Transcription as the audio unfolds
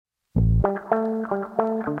Hi,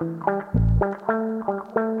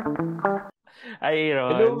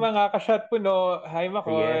 Hello Aaron. mga ka-shot puno. Hi Sige.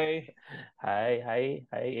 Makoy. Hi,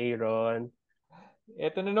 Aaron.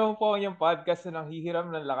 Ito na naman po ang yung podcast na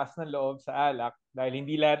nanghihiram ng lakas ng loob sa alak dahil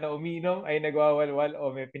hindi lahat na umiinom ay nagwawalwal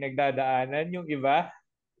o may pinagdadaanan yung iba.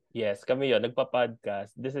 Yes, kami yon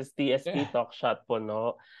nagpa-podcast. This is TSP Talk Shot po,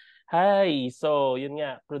 no? Hi! So, yun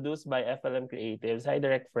nga, produced by FLM Creatives. Hi,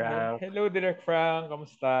 Direct Frank. Hello Direk Frank,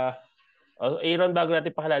 kamusta? Oh, Aaron, bago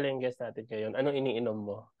natin pakilala yung guest natin ngayon, anong iniinom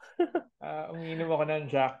mo? Umiinom ako ng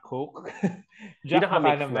Jack Coke. Yung Jack baka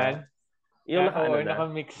naka-mix na. naman. Yung Oo, naka-ano na.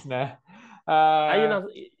 naka-mix na. Ayun Ah,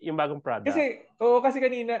 yung bagong product. kasi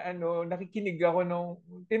kanina nakikinig ako nung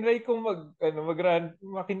tinry kong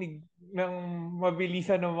makinig ng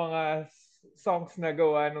mabilisan ng mga songs na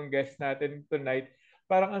gawa nung guest natin tonight.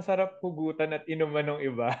 Parang ang sarap hugutan at inuman ng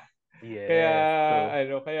iba. Kaya Yes,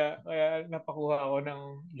 true. kaya napakuha ako ng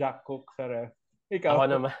Jack Cook sa ref. Ikaw? Ako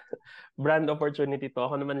naman, brand opportunity to.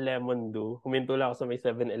 Ako naman Lemon Dew. Huminto lang ako sa may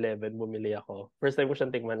 7-Eleven, bumili ako. First time ko siyang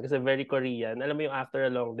tikman kasi very Korean. Alam mo yung after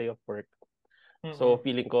a long day of work. So, Mm-mm.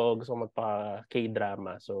 feeling ko gusto ko magpa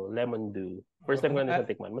K-drama. So, Lemon Dew. First time ko na siyang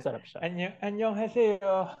tikman. Masarap siya. Anyong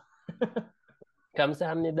haseyo.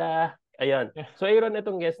 Kamsahamnida. Ayun. So, Aaron,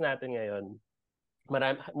 itong guest natin ngayon.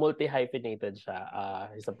 Multi-hyphenated siya.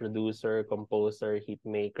 He's a producer, composer,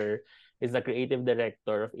 hitmaker. He's the creative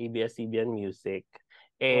director of ABS-CBN Music.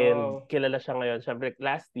 And Wow. kilala siya ngayon. Siyempre,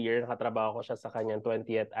 last year, nakatrabaho ko siya sa kanyang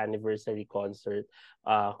 20th anniversary concert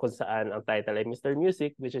kung saan ang title ay Mr.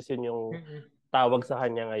 Music, which is yun yung Mm-mm. tawag sa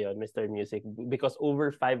kanya ngayon, Mr. Music, because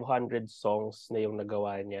over 500 songs na yung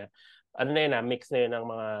nagawa niya. Ano na yun mix na yun ng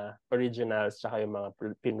mga originals tsaka yung mga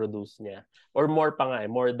pinroduce niya. Or more pa nga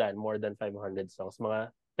more than 500 songs.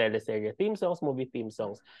 Mga teleserye theme songs, movie theme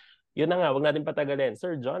songs. Yun na nga, wag natin patagalin.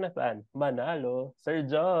 Sir Jonathan Manalo. Sir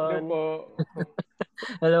Hello John. po.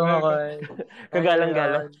 Hello, Welcome. Makoy. Hi,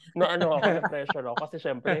 Kagalang-galang. Aaron. No, ano ako, na pressure ako. Kasi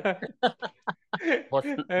syempre,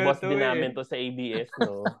 boss din namin to sa ABS,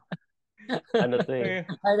 no? Ano to eh.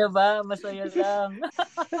 Ano ba? Masaya lang.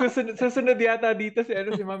 Susunod yata dito si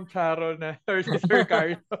Ma'am Charo na or si Sir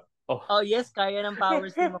Carlo. Oh, Oh, yes, kaya ng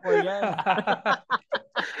powers ni Makoy yan.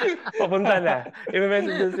 papunta na.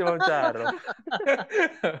 I-message din si Ma'am Charo.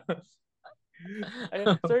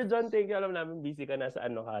 Ayun, Sir John, thank you. Alam namin busy ka nasa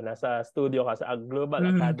studio ka sa Global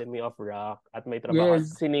Academy of Rock at may trabaho. At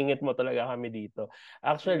Yes. siningit mo talaga kami dito.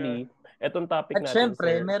 Actually, etong topic At natin,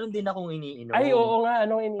 syempre, sir. meron din akong iniinom. Ay, oo nga.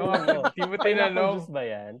 Anong iniinom mo? Di mo Pineapple tinanong. juice ba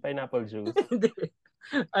yan? Pineapple juice? Hindi.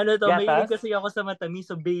 Ano to, Gatas? mahilig kasi ako sa matamis,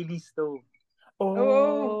 so Baileys to.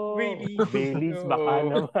 Oh, Baileys. Baileys, baka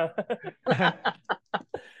naman.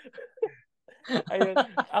 Ayun.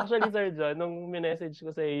 Actually, Sir John, nung minessage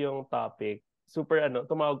ko sa iyo yung topic, super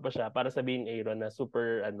tumawag pa siya para sabihin Aaron na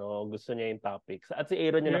super gusto niya yung topic. At si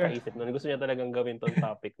Aaron yung nakaisip nun. Gusto niya talagang gawin tong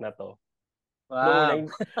topic na to. Wow.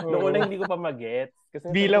 Noong una hindi ko pa mag-gets. Kasi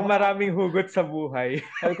Bilang maraming hugot sa buhay.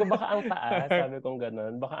 Sabi ko baka ang taas. Sabi ko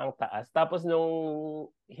gano'n. Baka ang taas. Tapos nung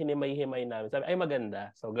hinimay-himay namin, sabi ay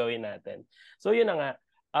maganda. So gawin natin. So yun na nga.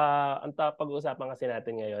 Ang pag-uusapan kasi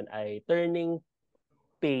natin ngayon ay turning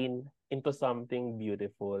pain into something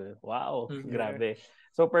beautiful. Wow, grabe.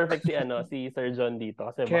 So perfect si Sir John dito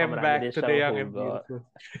kasi baka Came marami back din to the young siyang and hugot. beautiful.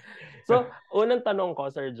 So, unang tanong ko,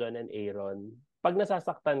 Sir John and Aaron, pag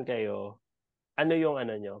nasasaktan kayo, ano yung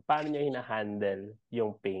nyo? Paano nyo hina-handle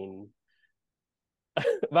yung pain?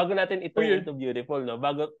 Bago natin i-turn into beautiful, no?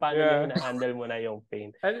 Paano nyo hina-handle mo na yung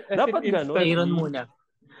pain? Dapat ganun. Aaron muna.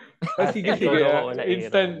 Sige.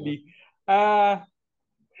 Instantly.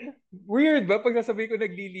 Weird ba pag sasabihin ko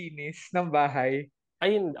naglilinis ng bahay?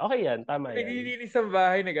 Ayun, okay yan. Tama yan. Naglilinis ng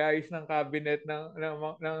bahay, nag-ayos ng cabinet, ng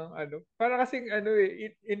ano. Para kasing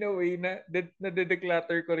in a way,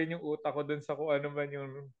 na-declutter ko rin yung utak ko dun sa kung ano man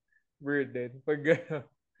yung burden. Pag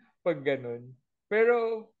ganun.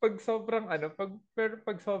 Pero pag sobrang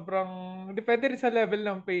pag sobrang, depende rin sa level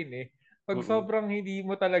ng pain eh. Pag sobrang hindi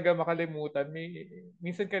mo talaga makalimutan,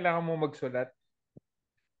 minsan kailangan mo magsulat.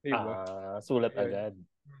 Diba? Sulat agad.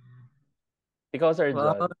 Ikaw, Sir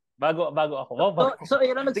John. Bago ako. So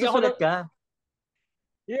Aaron, nagsusulat ka?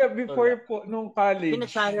 Yeah, before po, nung college,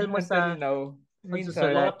 pina-channel mo sa now,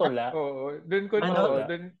 minsan. Mga tula. Oo.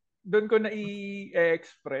 Doon ko na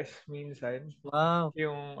i-express minsan. Wow.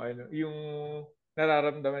 Yung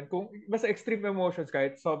nararamdaman. Kung basta extreme emotions,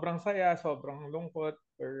 kahit sobrang saya, sobrang lungkot,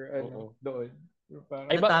 or doon.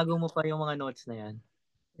 Ay, tago mo pa yung mga notes na yan?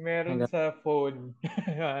 Meron sa phone.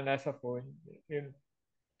 Nasa phone. Yun.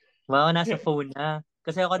 Wow, nasa phone na.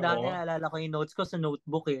 Kasi ako dati naalala ko yung notes ko sa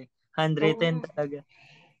notebook eh. Handwritten talaga.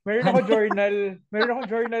 Meron ako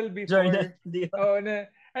journal before. Journal.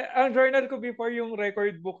 Ang journal ko before yung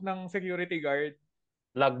record book ng security guard.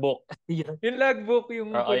 Logbook. Yung logbook,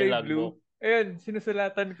 yung Oo, kulay yung blue. logbook. Ayun,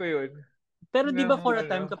 sinusulatan ko yun. Pero di ba for a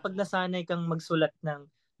time Ano. kapag nasanay kang magsulat ng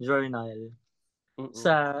journal Mm-mm.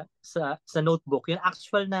 sa notebook, yung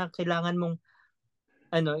actual na kailangan mong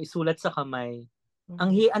isulat sa kamay.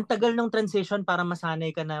 Ang tagal ng transition para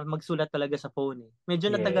masanay ka na magsulat talaga sa phone eh.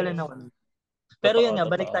 Medyo natagalan Yes. ako. Pero Totoo, yun nga,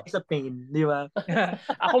 balik totoo. tayo sa pain, di ba?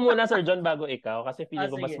 Ako muna, Sir John, bago ikaw, kasi feeling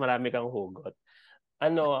ko mas Sige. marami kang hugot.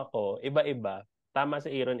 Ako, iba-iba. Tama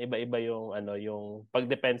si Aaron, iba-iba yung yung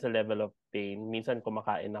pag-depend sa level of pain. Minsan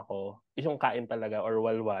kumakain ako, yung kain talaga or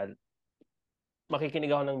walwal.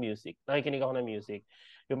 Nakikinig ako ng music.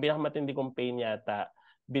 Yung pinakamatindi kong pain yata,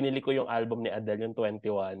 binili ko yung album ni Adele, yung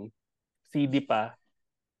 21. CD pa.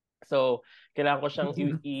 So, kailangan ko siyang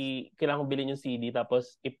kailangan ko bilhin yung CD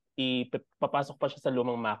tapos papasok pa siya sa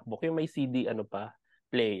lumang MacBook, yung may CD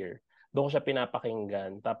player. Doon ko siya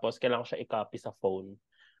pinapakinggan. Tapos kailangan ko siya i-copy sa phone.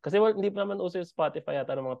 Kasi hindi pa naman uso yung Spotify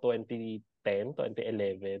yata ng mga 2010,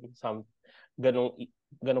 2011,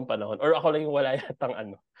 ganong panahon. Or ako lang yung wala yatang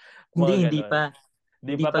mga Hindi ganon. pa.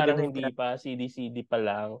 Di Hindi ba pa parang ganun hindi ka. pa, CD pa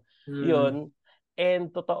lang. Mm. Yun. And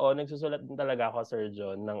totoo, nagsusulat din talaga ako, Sir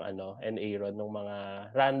John, ng and Aaron, ng mga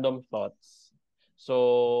random thoughts.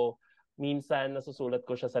 So, minsan nasusulat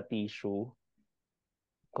ko siya sa tissue.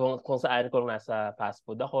 Kung saan, kung nasa fast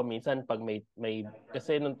food ako, minsan pag may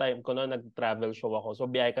kasi nung time ko nag-travel show ako. So,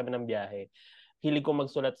 biyahe kami ng biyahe. Hilig ko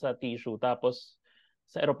magsulat sa tissue. Tapos,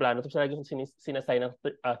 sa aeroplano, tapos lagi kong sinasay ng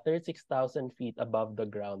 36,000 feet above the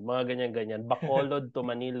ground. Mga ganyan-ganyan. Bacolod to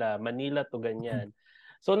Manila, Manila to ganyan.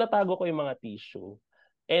 So, natago ko yung mga tissue.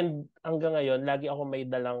 And hanggang ngayon, lagi ako may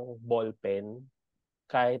dalang ballpen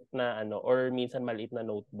kahit na or minsan maliit na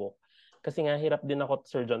notebook. Kasi nga, hirap din ako,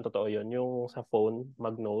 Sir John, totoo yun, yung sa phone,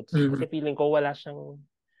 mag-notes. Kasi feeling ko wala siyang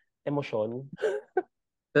emosyon.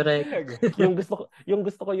 Correct. yung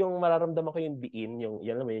gusto ko yung mararamdaman ko yung diin, yung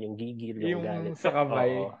gigil, yung galit. sa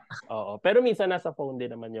kamay. Oo. Pero minsan nasa phone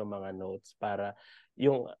din naman yung mga notes para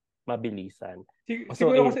yung mabilisan.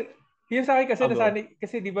 Siguro kasi, yung sa akin kasi go.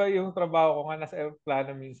 kasi di ba yung trabaho ko nga nasa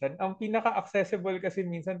aeroplano minsan, ang pinaka-accessible kasi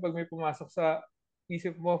minsan pag may pumasok sa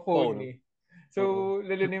isip mo, phone eh. So,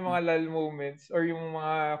 lalo na yung mga lull moments or yung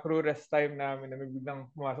mga crew rest time namin na may biglang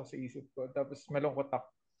pumasok sa isip ko. Tapos malungkot ako.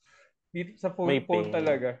 Dito sa phone, May phone pain.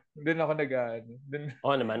 talaga. Doon ako nag-ano.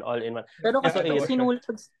 Oo naman, all in one. Pero kasi Aaron.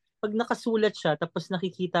 pag nakasulat siya, tapos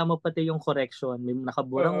nakikita mo pati yung correction, may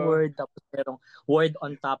nakaburang word, tapos merong word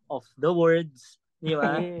on top of the words, di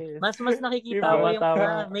ba? Yes. Mas nakikita mo yung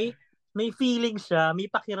Tama. may feeling siya,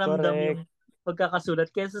 may pakiramdam Correct. yung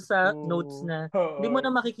pagkakasulat kaysa sa notes na hindi mo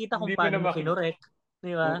na makikita kung paano mo kinorek.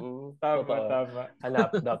 Di ba? Tama. Hanap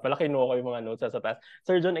dapat. Pala kinuha ko yung mga notes sa taas.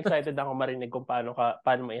 Sir John, excited ako marinig kung paano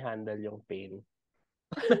mo i-handle yung pain.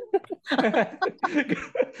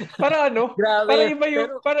 Para Grabe.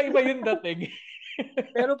 para iba yung dating.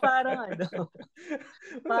 Pero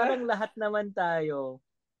parang lahat naman tayo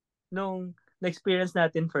nung na-experience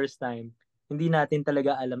natin first time, hindi natin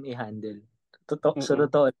talaga alam i-handle. Totoo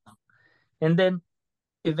lang. And then,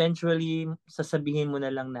 eventually, sasabihin mo na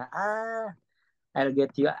lang na,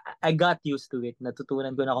 I got used to it.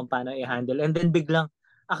 Natutunan ko na kung paano i-handle. And then biglang,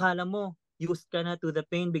 akala mo, used ka na to the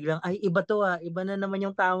pain. Biglang, ay, iba to iba na naman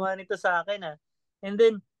yung tama nito sa akin And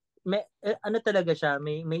then, talaga siya,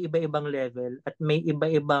 may iba-ibang level at may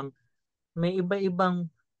iba-ibang,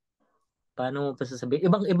 paano mo pa sasabihin?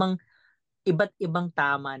 Iba't ibang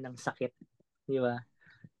tama ng sakit. Di ba?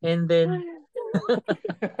 And then,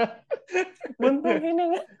 Muntong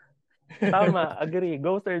hininga. Tama, agree.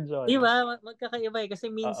 Go, Sir John. di ba? Magkakaiba kasi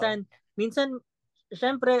minsan,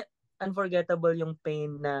 syempre, unforgettable yung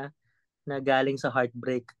pain na galing sa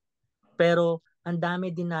heartbreak. Pero, ang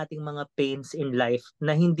dami din nating mga pains in life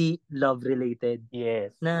na hindi love-related.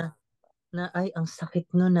 Yes. Na ay, ang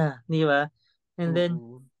sakit nun di ba? And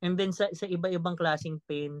then sa iba-ibang klaseng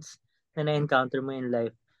pains na na-encounter mo in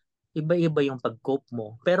life, iba-iba yung pag-cope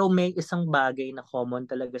mo. Pero may isang bagay na common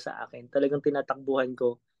talaga sa akin. Talagang tinatakbuhan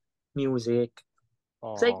ko, music.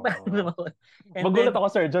 So, magulat ako,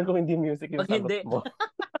 Sir John, kung hindi music yung sagot hindi mo.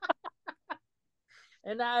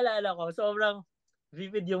 naalala ko, sobrang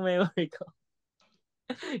vivid yung memory ko.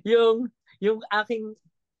 yung aking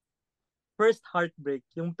first heartbreak,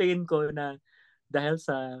 yung pain ko na dahil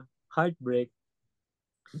sa heartbreak,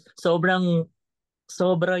 sobra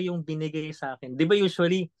yung binigay sa akin. Di ba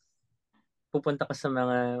usually, pupunta ka sa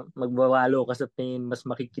mga magbawalo ka sa pain, mas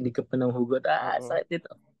makikinig ka pa ng hugot. Sakit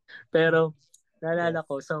ito. Pero, naalala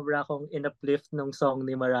ko, sobra akong in-uplift nung song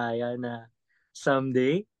ni Mariah na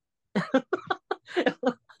Someday.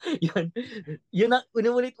 yun, yun ang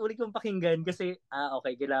ulit-ulit kong pakinggan kasi,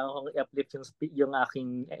 okay, kailangan kong i-uplift yung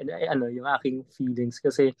aking, yung aking feelings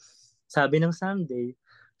kasi sabi ng someday,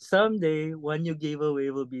 one you gave away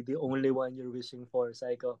will be the only one you're wishing for.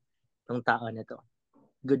 Sabi ko, itong tao na to,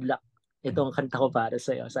 good luck. Ito ang kanta ko para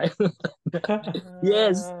sa'yo. Sabi ko,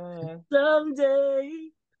 yes,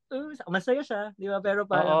 someday. Masaya siya, di ba? Pero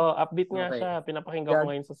parang, Oo, upbeat nga okay. siya. Pinapakinggan ko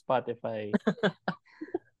ngayon sa Spotify.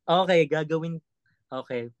 Okay, gagawin.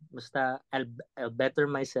 Okay, basta I'll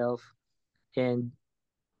better myself and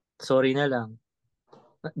sorry na lang.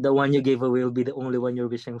 The one you gave away will be the only one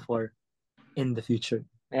you're wishing for in the future.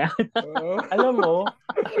 Ayan. Alam mo,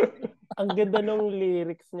 ang ganda ng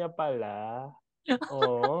lyrics niya pala.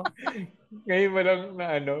 Oo. Ngayon mo lang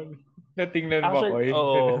natingnan mo ko. Actually,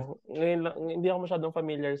 oo. Ngayon lang, hindi ako masyadong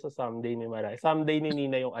familiar sa Someday ni Maray. Someday ni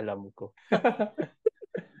Nina yung alam ko.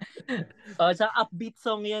 Sa upbeat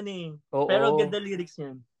song yan eh. Oo. Pero ganda lyrics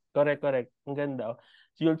niyan. Correct. Ang ganda.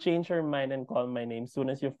 So you'll change your mind and call my name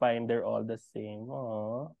soon as you find they're all the same.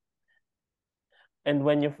 Aww. And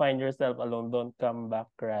when you find yourself alone, don't come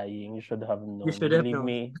back crying. You should have known. You should have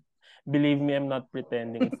known. Believe me, I'm not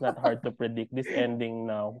pretending. It's not hard to predict this ending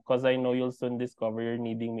now because I know you'll soon discover you're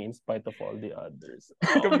needing me in spite of all the others.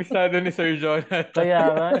 Kabisado ni Sir Jonathan. Kaya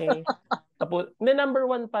nga eh. Tapos, number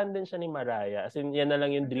one fan din siya ni Mariah. As in, yan na lang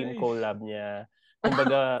yung dream collab niya.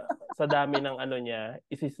 Kumbaga, sa dami ng niya,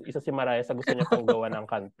 isa si Mariah sa gusto niya pang gawa ng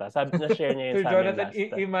kanta. Sabi na share niya yun Sir sa amin Jonathan, last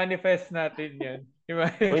time. i-manifest natin yan.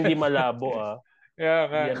 O hindi malabo Kaya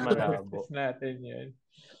nga, hindi yan malabo. i-manifest natin yan.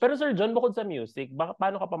 Pero Sir John, bukod sa music,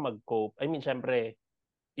 paano ka pa mag-cope? I mean, syempre,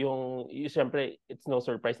 it's no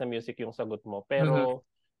surprise na music yung sagot mo. Pero,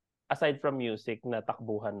 aside from music na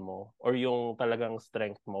takbuhan mo, or yung talagang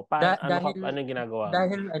strength mo, ano yung ginagawa mo?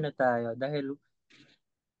 Dahil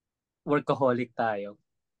workaholic tayo.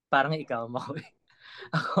 Parang ikaw, Makoy.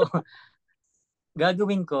 Ako,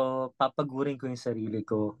 gagawin ko, papagurin ko yung sarili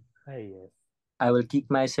ko. Ay, yes. I will keep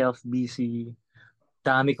myself busy.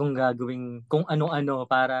 Dami kong gagawin kung ano-ano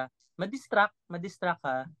para ma-distract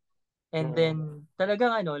ka. And then, talagang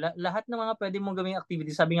lahat ng mga pwede mong gawing activity.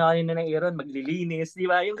 Sabi nga kanina ng Aaron, maglilinis, di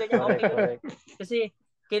ba? Yung ganyan, okay. Correct. Kasi,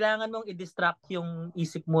 kailangan mong i-distract yung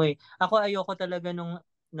isip mo eh. Ako ayoko talaga nung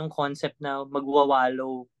concept na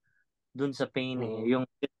magwawalo dun sa pain eh. Yung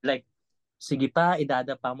like, sige pa,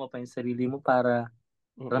 idadapa mo pa yung sarili mo para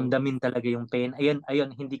ramdamin talaga yung pain. Ayun,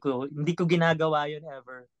 hindi ko ginagawa yun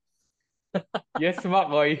ever. Yes,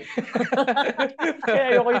 Makoy.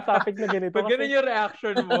 Kaya ayoko yung topic na ganito. Pag ganun yung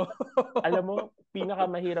reaction mo. Alam mo,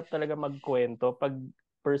 pinakamahirap talaga magkwento pag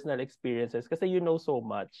personal experiences kasi you know so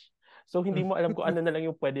much. So, hindi mo alam kung ano na lang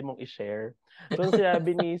yung pwede mong i-share. So,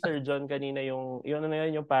 sinabi ni Sir John kanina yung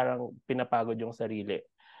parang pinapagod yung sarili.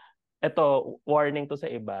 Ito, warning to sa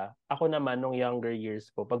iba. Ako naman, nung younger years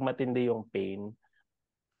ko, pag matindi yung pain,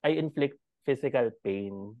 I inflict physical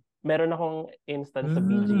pain. Meron akong instance sa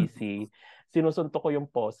BGC, sinusuntok ko yung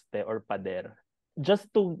poste or pader.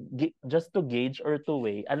 Just to gauge or to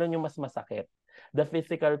weigh, ano yung mas masakit? The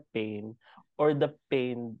physical pain or the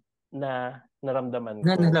pain na naramdaman ko?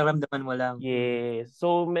 Na naramdaman mo lang. Yes.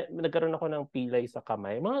 So, nagkaroon ako ng pilay sa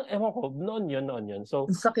kamay. Ewan ko, noon yun. So,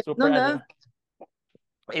 sakit super nun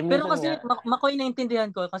pero kasi, Makoy, naintindihan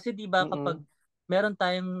ko, kasi di ba kapag meron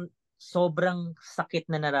tayong sobrang sakit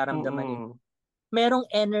na nararamdaman merong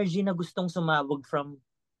energy na gustong sumabog from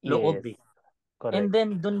loob eh. Correct. And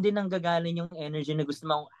then, doon din ang gagaling yung energy na gusto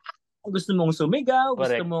mong sumigaw,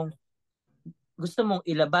 gusto mong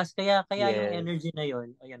ilabas. Kaya yung energy na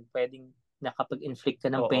yon, ayun, pwedeng nakapag-inflict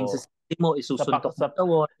ka ng pain sa sarili mo, isusuntok mo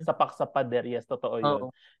tawon. Sapak sa pader, yes, totoo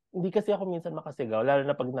yun. Hindi kasi ako minsan makasigaw, lalo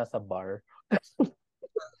na pag nasa bar.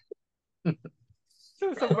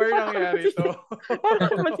 So, sa bar nangyari ito.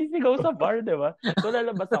 Parang masisigaw sa bar, di ba? So,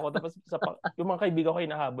 lalabas ako. Tapos, yung mga kaibigan ko,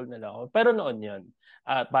 hinahabol na lang ako. Pero noon yun.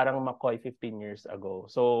 Parang Makoy 15 years ago.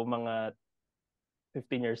 So, mga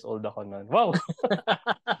 15 years old ako noon. Wow!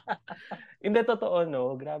 Hindi, totoo,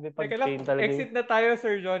 no? Grabe pag pain talaga. Exit na tayo,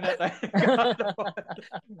 Sir Jonathan.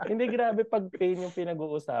 Hindi, grabe pag pain yung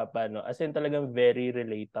pinag-uusapan, no? As in, talagang very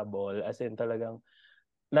relatable. As in, talagang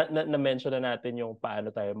na-mention na natin yung paano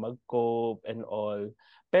tayo mag-cope and all.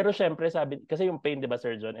 Pero syempre, kasi yung pain, di ba,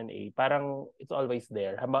 Sir John and A, parang it's always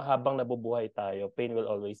there. Habang nabubuhay tayo, pain will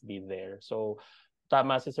always be there. So,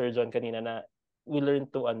 tama si Sir John kanina na we learn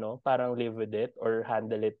to, parang live with it or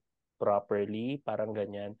handle it properly, parang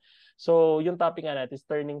ganyan. So, yung topic nga natin is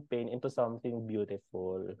turning pain into something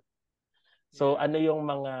beautiful. So, ano yung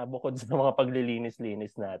bukod sa mga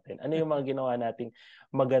paglilinis-linis natin, ano yung mga ginawa nating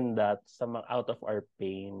maganda out of our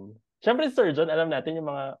pain? Siyempre, Sir John, alam natin yung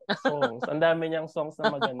mga songs. Ang dami niyang songs na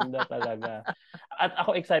maganda talaga. At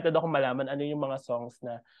ako excited ako malaman ano yung mga songs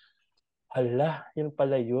na, hala, yun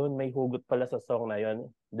pala yun. May hugot pala sa song na yun.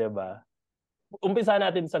 'Di ba? Umpisa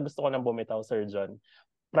natin sa gusto ko ng bumitaw, Sir John.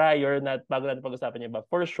 Prior na, bago natin pag-usapan yung iba,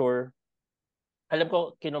 for sure, alam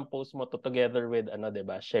ko, kinompose mo to together with, ano, 'di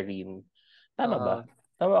ba, Shireen. Tama ba? Oo.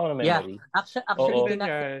 Tama ako ng Yeah, memory. actually Oo. Ganda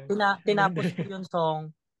niyan.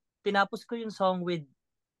 tinapos ko yung song with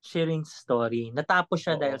Shireen's story. Natapos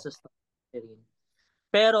siya dahil Oo. sa story ni Shireen.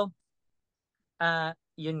 Pero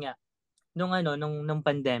yun nga, nung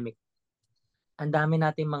pandemic, ang dami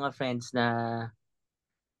nating mga friends na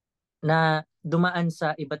dumaan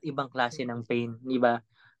sa iba't ibang klase ng pain, di ba?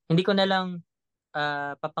 Hindi ko na lang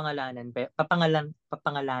papangalanan, pero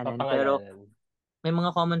Papangalanan. may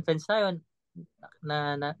mga common friends tayo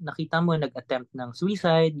na nakita mo nag-attempt ng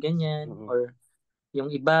suicide, ganyan, Mm-mm. or yung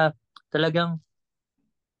iba talagang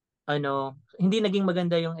hindi naging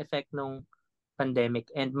maganda yung effect ng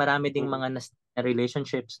pandemic, and marami ding Mm-mm. mga na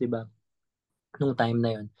relationships, di ba? Nung time na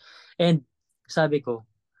yon. And sabi ko,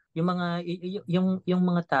 yung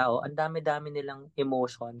mga tao, ang dami-dami nilang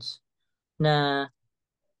emotions na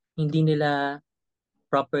hindi nila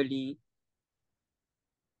properly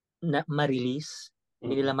na ma-release,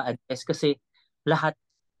 hindi nila Mm-mm. ma-address kasi lahat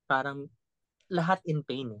parang lahat in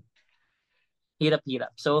pain. Eh.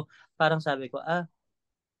 Hirap-hirap. So, parang sabi ko,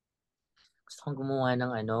 gusto kong gumawa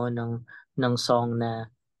ng ng song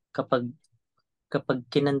na kapag kapag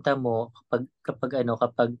kinanta mo, kapag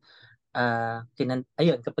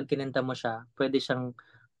kinanta mo siya, pwede siyang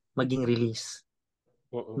maging release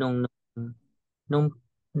Mm-mm. nung nung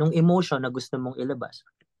nung emotion na gusto mong ilabas.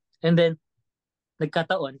 And then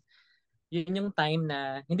nagkataon, yun yung time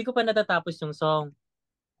na hindi ko pa natatapos yung song.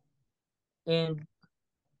 And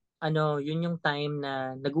yun yung time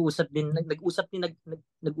na nag-usap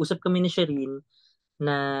kami ni Shireen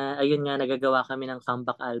na ayun nga nagagawa kami ng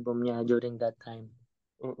comeback album niya during that time.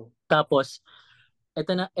 Mm-mm. Tapos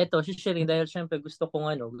eto si Shireen, dahil syempre gusto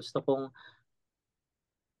kong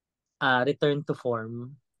return to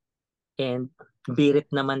form, and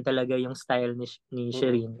birit naman talaga yung style ni Mm-mm.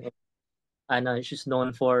 Shireen. She's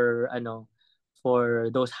known for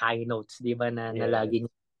those high notes, 'di ba, na Yes. lagi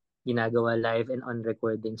niya ginagawa live and on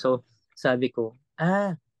recording. So, sabi ko,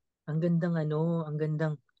 ang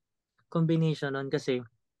gandang combination nun, kasi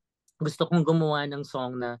gusto kong gumawa ng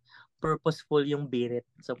song na purposeful yung birit.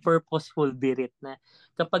 So, purposeful birit na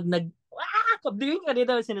kapag kabding ka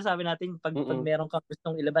dito, sinasabi natin, pag Mm-mm. meron kang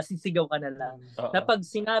gustong ilabas, sisigaw ka na lang. Na Oo.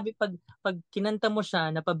 pag kinanta mo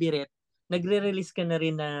siya na pabirit, nagre-release ka na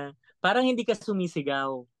rin na parang hindi ka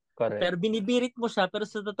sumisigaw. Correct. Pero binibirit mo siya, pero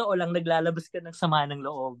sa totoo lang, naglalabas ka ng sama ng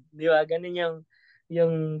loob. Di ba? Ganun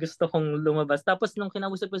yung gusto kong lumabas. Tapos nung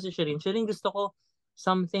kinausap ko si Shireen, gusto ko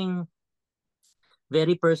something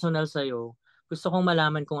very personal sa'yo. Gusto kong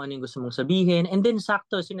malaman kung ano yung gusto mong sabihin. And then,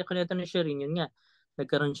 sakto, sinakuneta ni Shireen, yun nga,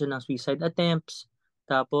 nagkaroon siya ng suicide attempts.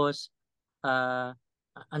 Tapos,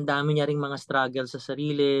 ang dami niya ring mga struggle sa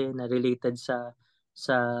sarili na related sa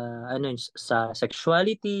sa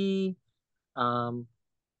sexuality, um,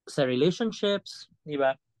 sa relationships, di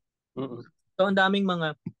ba? Mm-mm. So, ang daming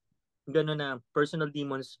mga gano'n na personal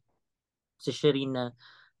demons si Shireen na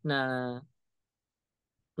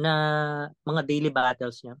na mga daily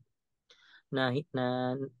battles niya na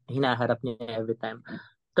hinaharap niya every time.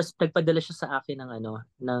 Tapos nagpadala siya sa akin ng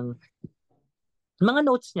mga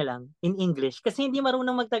notes niya lang in English, kasi hindi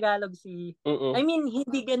marunong magtagalog I Mm-mm. mean,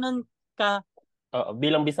 ka Oo,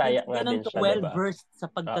 bilang Bisaya hindi nga ganun din ka siya, 'di well ba? versed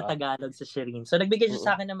sa Oo. pagtatagalog sa Shireen. So nagbigay siya sa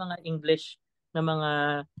Mm-mm. akin ng mga English na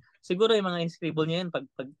mga, siguro yung mga inscribble niya yun, pag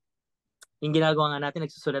yung ginagawa nga natin,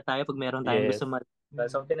 nagsusulat tayo pag meron tayong Yes. gusto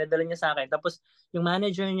so pinadala niya sa akin. Tapos yung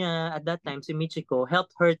manager niya at that time, si Michiko,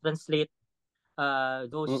 helped her translate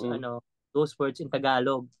those Mm-mm. those words in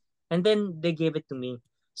Tagalog. And then they gave it to me.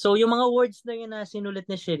 So yung mga words na yun na sinulat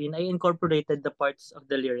ni Shireen, I incorporated the parts of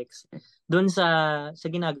the lyrics dun sa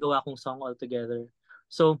ginagawa kong song altogether.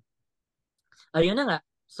 So ayun na nga.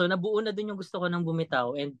 So nabuo na dun yung gusto ko ng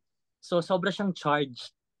bumitaw, and so sobra siyang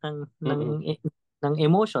charge ng ng Mm-mm. ng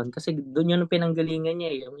emotion, kasi dun yung pinanggalingan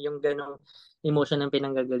niya, yung ganong emotion ng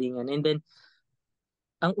pinanggagalingan. And then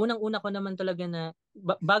ang unang-una ko naman talaga na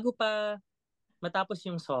bago pa matapos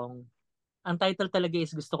yung song, ang title talaga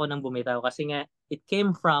is Gusto Ko Nang Bumitaw, kasi nga it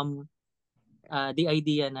came from the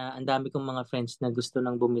idea na ang dami kong mga friends na gusto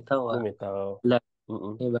nang bumitaw. Bumitaw.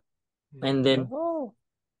 Mm-mm. Diba? And then, Oh.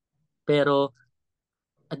 pero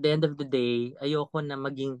at the end of the day, ayoko na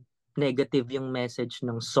maging negative yung message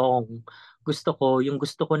ng song. Gusto ko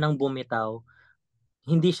nang bumitaw,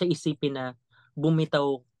 hindi siya isipin na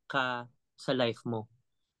bumitaw ka sa life mo.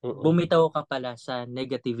 bumitaw ka pala sa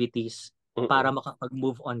negativities para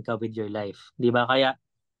makapag-move on ka with your life. Di ba?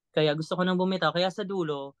 Kaya gusto ko nang bumitaw. Kaya sa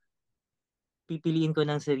dulo, pipiliin ko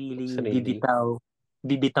ng sarili,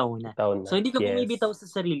 bibitaw na. So, hindi ka bumibitaw sa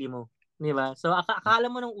sarili mo. Di ba? So, akala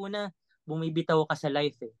mo nung una, bumibitaw ka sa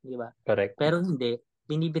life eh. Di ba? Correct. Pero hindi.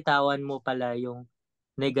 Binibitawan mo pala yung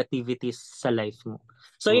negativities sa life mo.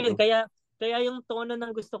 So, yun. Kaya yung tono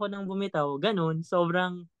ng gusto ko nang bumitaw, ganun,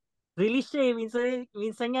 sobrang release siya eh.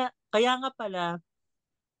 Minsan nga, kaya nga pala,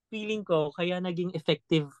 feeling ko, kaya naging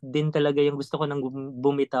effective din talaga yung gusto ko nang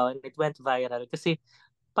bumitaw and it went viral. Kasi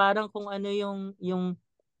parang kung ano yung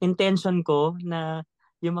intention ko na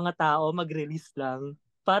yung mga tao mag-release lang,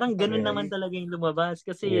 parang ganun naman talaga yung lumabas.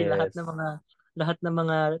 Kasi lahat ng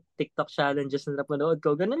mga TikTok challenges na napanood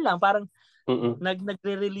ko, ganun lang. Parang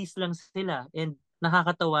nagre-release lang sila and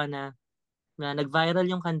nakakatawa na nag-viral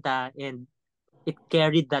yung kanta and it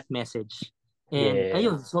carried that message. And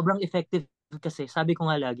ayun, sobrang effective kasi sabi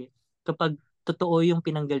ko nga lagi, kapag totoo yung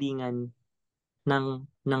pinanggalingan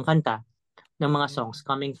ng kanta, ng mga songs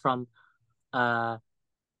coming from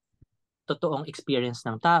totoong experience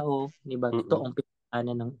ng tao, di ba? Totoong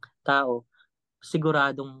pinagdaanan ng tao,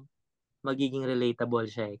 siguradong magiging relatable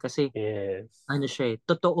siya eh. Kasi ano siya eh,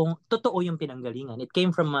 totoo yung pinanggalingan. It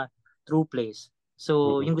came from a true place.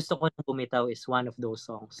 So, yung gusto ko nang bumitaw is one of those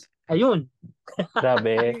songs. Ayun.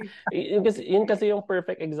 Grabe. Yun kasi yung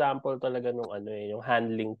perfect example talaga nung yung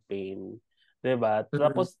handling pain. 'Di ba?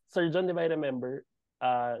 Tapos Sir John, 'di ba I remember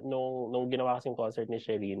nung ginawa kasing concert ni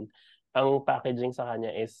Shereen, ang packaging sa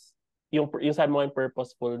kanya is yung sabi mo yung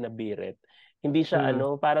purposeful na birit. Hindi siya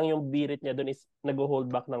parang yung birit niya doon is nag-hold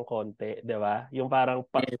back ng konti, 'di ba? Yung parang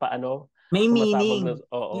paano may sumasabog meaning.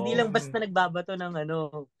 Hindi lang basta nagbabato ng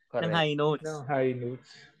ng high notes. Ng high notes.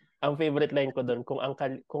 Ang favorite line ko doon, kung ang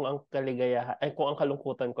kaligayahan ay kung ang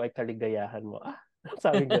kalungkutan ko ay kaligayahan mo.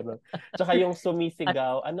 Sabi gano'n. Tsaka yung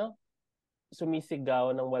sumisigaw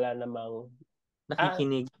nang wala namang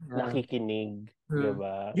nakikinig, 'di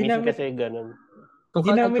ba? Minsan kasi gano'n.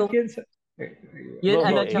 Ginamit yan sa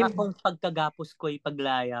tsaka kung pagkagapos ko ay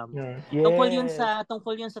paglaya mo. Tungkol yun sa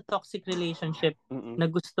toxic relationship na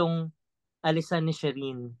gustong alisan ni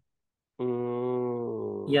Shereen.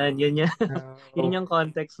 Yan. Yun yung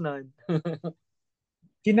context nun.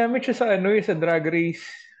 Ginamit siya sa Drag Race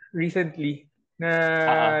recently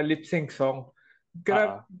na lip sync song.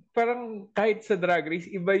 Parang kahit sa Drag Race,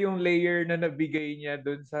 iba yung layer na nabigay niya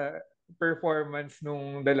doon sa performance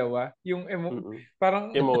nung dalawa. Yung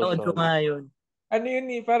parang emotion. Ko nga yun. Ano yun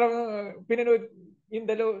eh, parang pinanood yung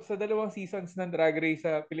sa dalawang seasons ng Drag Race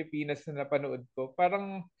sa Pilipinas na napanood ko.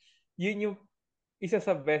 Parang yun yung isa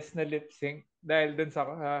sa best na lip sync dahil dun sa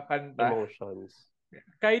kanta. Emotions.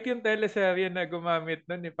 Kahit yung teleserye na gumamit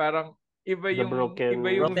nun parang iba yung broken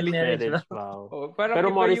marriage. Wow. Parang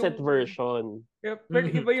pero iba Morissette yung version. Pero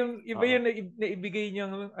iba yung naibigay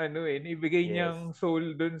niyang naibigay niyang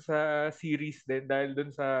soul dun sa series din dahil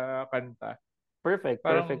dun sa kanta. Perfect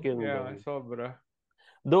yun. Sobra.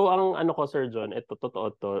 Though ang ko Sir John, ito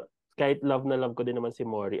totoo to. Kahit love na love ko din naman si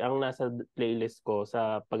Mori, ang nasa playlist ko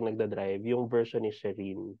sa pag nagda-drive, yung version ni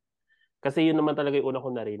Shereen. Kasi yun naman talaga yung una ko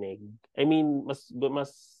narinig. I mean, mas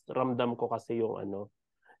ramdam ko kasi yung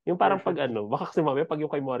yung parang pag baka kasi mamaya pag yung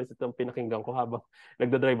kay Morris itong pinakinggan ko habang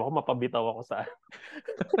nagda-drive ako, mapabitaw ako sa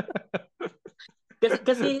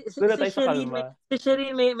kasi si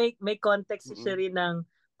Shereen may context si Shereen ng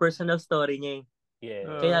personal story niya eh.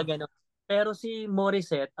 Kaya gano'n. Pero si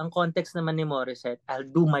Morissette, ang context naman ni Morissette, I'll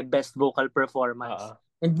do my best vocal performance.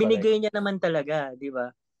 And binigay niya naman talaga, di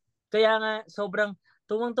ba? Kaya nga, sobrang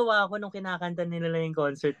tuwang-tuwa ako nung kinakanta nila yung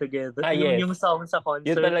concert together. Yung song sa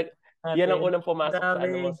concert. Yan ang unang pumasok sa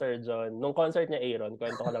mo, Sir John. Nung concert niya, Aaron,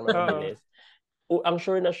 kwento ko lang na mabilis. Ang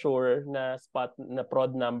sure na spot na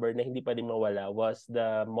prod number na hindi pa din mawala was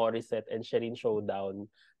the Morissette and Shereen showdown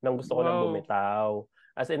nang gusto ko nang bumitaw.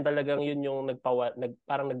 As in talagang yun yung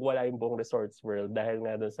parang nagwala yung buong Resorts World dahil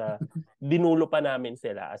nga doon sa dinulo pa namin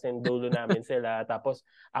sila. As in dulo namin sila tapos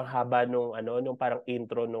ang haba nung parang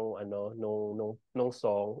intro nung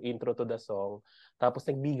song, intro to the song. Tapos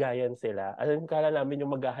nagbigayan sila. As in kala namin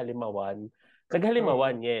yung maghahalimawan.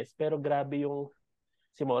 Naghalimawan, yes, pero grabe yung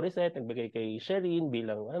si Morissette nagbigay kay Shereen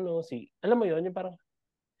bilang alam mo yun, yung parang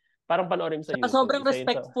panoorin sa YouTube. Sobrang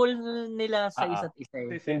respectful nila sa isa't isa.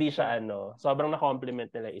 Hindi siya sobrang na-compliment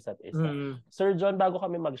nila isa't isa. Sir John, bago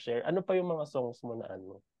kami mag-share, ano pa yung mga songs mo na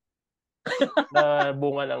na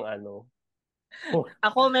bunga ng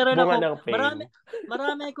ako meron bunga ako ng pain.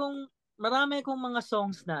 marami akong mga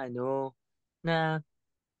songs na na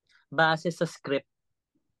base sa script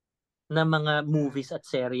ng mga movies at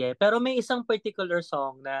serye. Pero may isang particular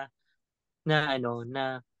song na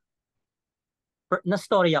na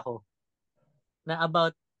story ako na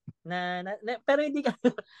about pero hindi ka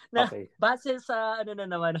na Okay. base sa ano na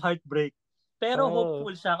naman heartbreak. Pero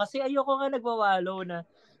hopeful siya kasi ayoko nga nagwawalo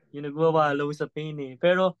sa pain eh.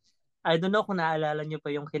 Pero I don't know kung naalala niyo pa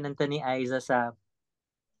yung kinanta ni Aiza sa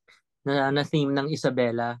na theme ng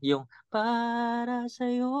Isabela, yung para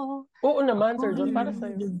sa'yo, Oo naman, Sir John, para ako'y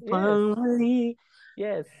sa'yo. Yes. nagpamali.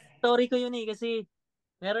 Yes. Story ko yun eh, kasi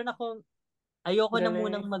meron akong, ayoko na Galing.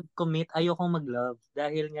 munang mag-commit, ayoko mag-love,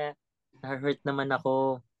 dahil nga, na-hurt naman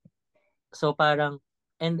ako. So parang,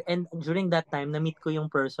 and during that time, na-meet ko yung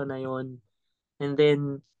person na yun. And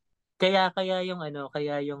then, kaya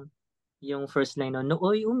yung first line no,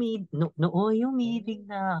 nooy umibig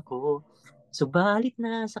na ako. Subalit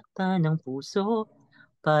nasaktan ng puso,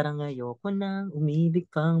 parang ayoko nang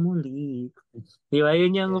umibig pang muli. Di ba?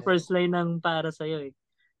 Yun yung first line ng para sa'yo eh.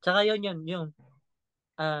 Tsaka yung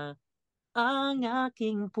ah, ang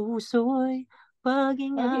aking puso'y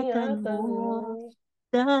pag-ingatan Pag-ingatan mo mo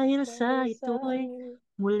dahil sa dahil sa ito'y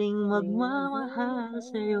muling magmamahal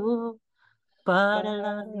sa'yo para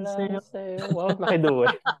lang lang sa'yo. sa'yo. Wow,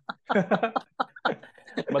 nakiduwe.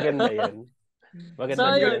 Maganda yan. So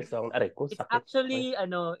Maganda din yun, yung song. Aray ko, it's sakit. actually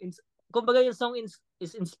kumbaga yung song is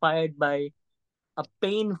inspired by a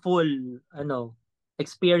painful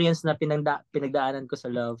experience na pinagdaanan ko sa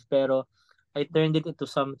love, pero I turned it into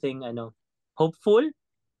something hopeful.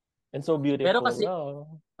 And so Pero beautiful. kasi Oh.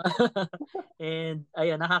 and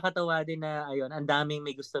ayun, nakakatawa din na ayun, ang daming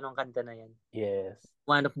may gusto ng kanta na yan. Yes.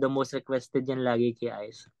 One of the most requested yan lagi kay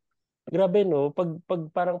Ice. Grabe no, pag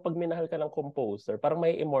minahal ka ng composer, parang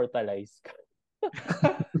may immortalize ka.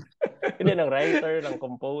 Hindi ng writer, ng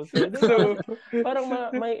composer. Di ba? Parang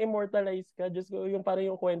may immortalize ka. Just yung parang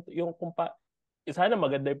yung kwento, yung sana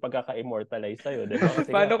maganda yung pagkaka-immortalize sa'yo, di ba? Kasi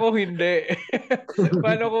Paano kung hindi?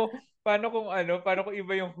 Paano kung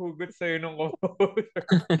iba yung hugot sa'yo nung composer?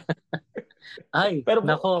 Ay, pero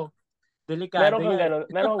nako, delikado yan.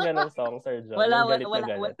 meron kang ganong song, Sir John, Wala, yung galit na wala,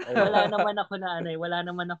 galit. wala naman ako na wala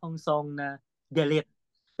naman akong song na galit.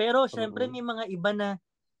 Pero syempre Mm-mm. may mga iba na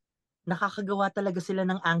nakakagawa talaga sila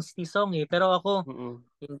ng angsty song eh. Pero ako, Mm-mm.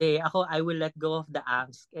 hindi. Ako, I will let go of the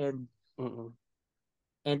angst Mm-mm.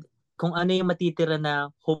 and kung ano yung matitira na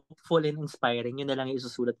hopeful and inspiring, yun na lang yung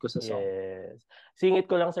isusulat ko sa song. Yes. Singit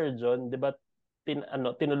ko lang, Sir John, di ba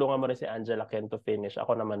tinulungan mo rin si Angela Ken to finish.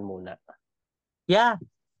 Ako naman muna. Yeah,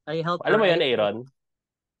 I helped Alam her. mo yan, Aaron?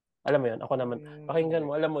 Alam mo yan? Ako naman. Pakinggan Hindi.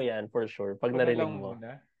 mo, alam mo yan for sure. Pag Ako na narinig lang mo. muna.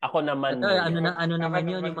 Ako naman muna. Ano Ako naman yun, naman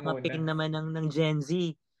yung mga muna. pain naman ng Gen Z.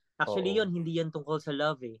 Actually Oo. yun, hindi yan tungkol sa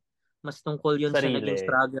love eh. Mas tungkol yun sa naging Sarili.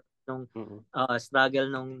 struggle nung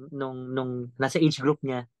nasa age group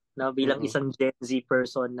niya na bilang Mm-mm. isang Gen Z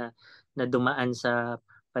person na dumaan sa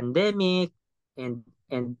pandemic and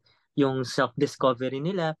yung self-discovery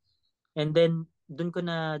nila. And then doon ko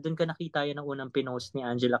nakita yun ang unang pinost ni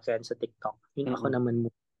Angela Ken sa TikTok. Yun ako Mm-mm. naman mo.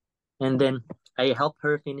 And then I helped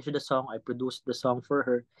her finish the song. I produced the song for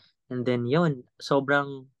her. And then yun,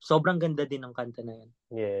 sobrang ganda din ng kanta na yun.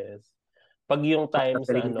 Yes. Pag yung times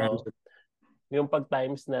na Galing ni Angela. yung pag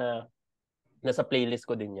times na nasa playlist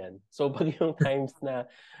ko din yan. So pag yung times na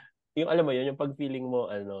yung alam mo yun, yung pag feeling mo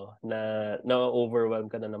na-overwhelm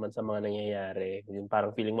ka na naman sa mga nangyayari, yung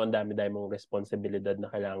parang feeling mo ang dami-dami mong responsibilidad na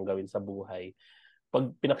kailangan gawin sa buhay.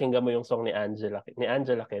 Pag pinakinggan mo yung song ni Angela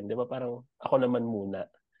Ken, 'di ba parang ako naman muna.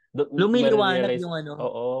 Lumiliwanag Marirealize,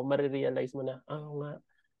 yung marirealize mo na, nga,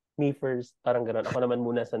 me first, parang gano'n. Ako naman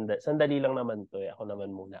muna, sandali lang naman to eh. Ako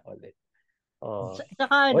naman muna ulit. Oh.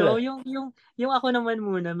 Saka Wala. yung ako naman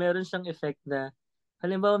muna, meron siyang effect na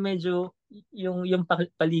halimbawa medyo yung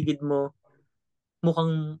paligid mo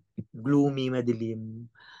mukhang gloomy,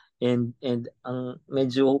 madilim. And ang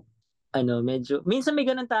medyo minsan may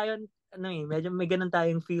ganun tayo medyo may ganun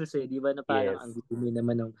tayong feels eh, 'di ba? Na parang Yes. ang gloomy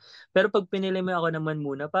naman ng. Pero pag pinili mo ako naman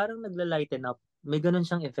muna, parang nagla-lighten up. May ganun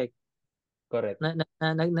siyang effect. Correct.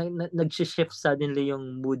 Nag-shift suddenly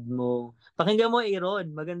yung mood mo. Pakinggan mo,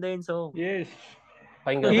 Aaron. Maganda yung song. Yes.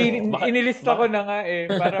 Pakinggan mo. Inilista ko na nga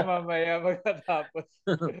eh para mamaya magtatapos.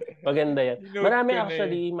 Maganda yan. Note ko na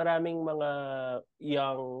eh. Maraming mga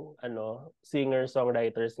young singer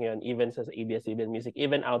songwriters ngayon, even sa ABS-CBN Music,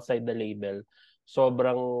 even outside the label,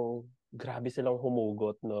 sobrang grabe silang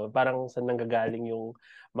humugot, no? Parang saan nanggagaling yung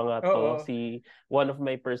mga to. Oo. One of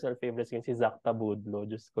my personal favorites ngayon, si Zach Tabudlo.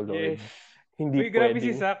 Diyos ko, Lord. Yes. Hindi Uy, grabe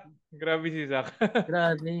si pwedeng. Zach. Grabe si Zach.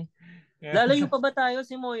 Grabe. Lalayo pa ba tayo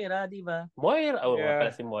si Moira, di ba? Moira, nga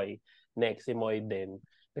pala si Moy. Next, si Moy din.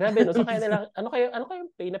 Grabe, no? So kaya nila, ano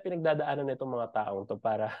kayong pain na pinagdadaanan nitong mga taong to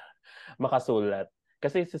para makasulat?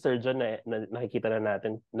 Kasi si Sir John na nakikita na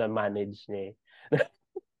natin na manage niya eh.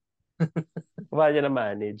 Paano niya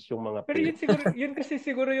na-manage yung mga Pero pain? yun kasi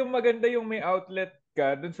siguro yung maganda yung may outlet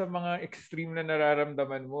ka dun sa mga extreme na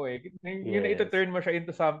nararamdaman mo eh. Yun na Yes. ito-turn mo siya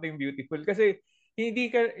into something beautiful. Kasi hindi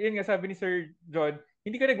ka, yun nga sabi ni Sir John,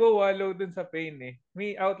 hindi ka nagwawallow dun sa pain eh.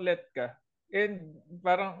 May outlet ka. And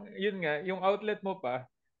parang, yun nga, yung outlet mo pa,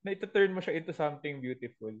 na ito-turn mo siya into something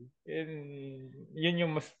beautiful. And yun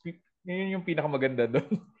yung pinakamaganda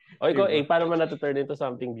doon. O ikaw, Diba? paano mo na-turn into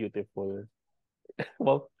something beautiful?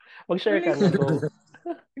 Wow. Mag-share Well, ka na, go.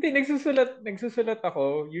 hindi, nagsusulat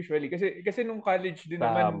ako usually kasi nung college din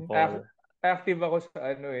naman Sample. active ako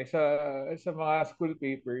sa sa mga school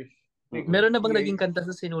papers. Mm-mm. Meron na bang naging Nag kanta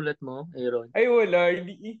sa sinulat mo, Aaron? Ay wala,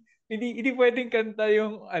 hindi pwedeng kanta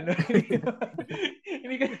yung ano,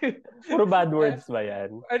 hindi kasi Puro bad ah, words ba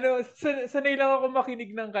yan? sanay lang ako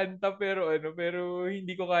makinig ng kanta pero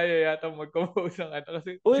hindi ko kaya yata mag-compose ng kanta kasi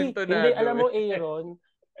Uy, hindi, sintonado alam eh. mo, Aaron,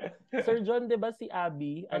 Sir John, di ba si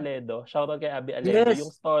Abby Aledo? Shoutout kay Abby Aledo. Yung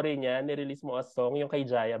Yes. story niya, nirelease mo as song, yung kay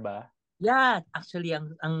Jaya ba? Yeah, actually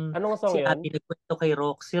ang Anong song si yun? Abby nagkwento kay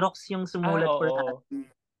Rox. Si Rox yung Ah, sumulat for oo. Abby.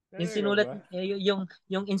 Yung Talaga sinulat ba?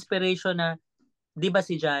 yung inspiration na 'di ba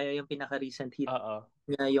si Jaya yung pinaka-recent hit Oo.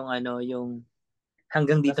 niya yung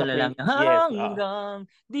hanggang dito Nasa na lang. print. Yes, Hanggang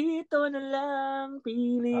dito na lang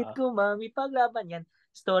pilit Oo. ko paglaban yan.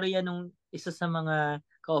 Story yan nung isa sa mga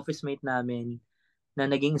ka-office mate namin na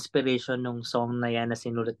naging inspiration nung song na yan na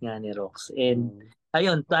sinulat nga ni Rox. And Mm.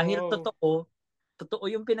 ayun, dahil Oh. totoo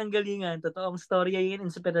yung pinanggalingan, totoong storya yung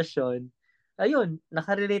inspirasyon, ayun,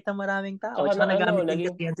 nakarelate ang maraming tao. Tsaka Tsaka na ano, nagamit din naging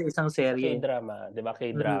kasi yan sa isang sa serye. K-drama, di ba? Mm,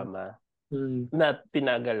 K-drama. mm. Na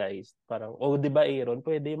pinagalized. Parang, di ba Aaron,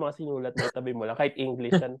 pwede yung mga sinulat mo, itabi mo lang. Kahit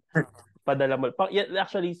English yan, padala mo.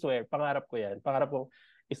 Actually, swear, pangarap ko yan. Pangarap kong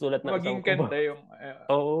isulat ng isang Maging kanta yung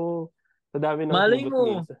Oo. Sa dami ng Malay hugot mo.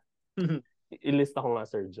 minsan. Ilista ko nga,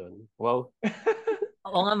 Sir John. Wow.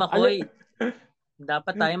 Oo nga, Ano? Makoy.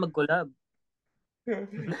 Dapat tayo mag-collab.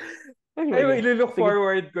 Ay, ilulook Sige.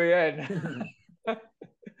 forward ko yan.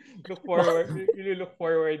 Ilulook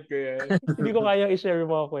forward ko yan. Hindi ko kayang i-share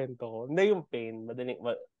yung mga kwento ko. Hindi yung pain.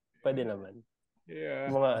 Pwede naman.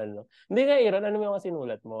 Yeah. Mga ano. Hindi nga, Iran, ano yung mga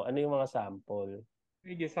sinulat mo? Ano yung mga sample?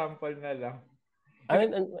 Sige, sample na lang.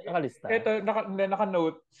 Nakalista? Ito,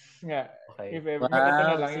 naka-notes nga. Okay. If ever, ito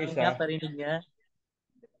na Wow, lang yung sige nga, isa. parinig nga.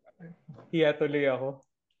 Hiya tuloy ako.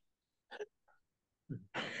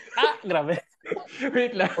 Grabe.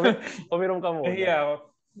 Wait lang. Uminom ka muna. Nahiya ako.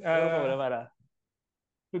 Uminom ka muna para.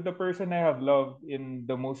 To the person I have loved in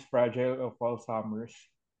the most fragile of all summers,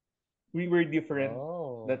 we were different.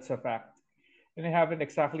 Oh. That's a fact. And I haven't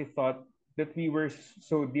exactly thought that we were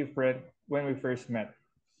so different when we first met.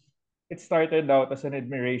 It started out as an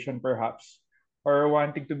admiration, perhaps, or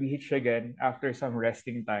wanting to be hitched again after some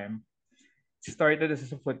resting time. It started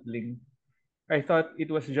as a footling. I thought it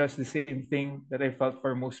was just the same thing that I felt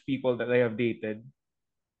for most people that I have dated.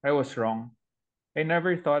 I was wrong. I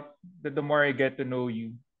never thought that the more I get to know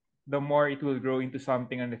you, the more it will grow into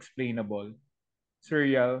something unexplainable,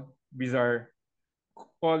 surreal, bizarre,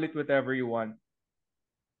 call it whatever you want.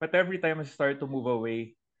 But every time I started to move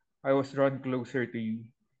away, I was drawn closer to you.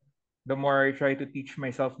 The more I tried to teach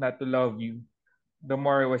myself not to love you, the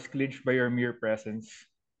more I was clinched by your mere presence.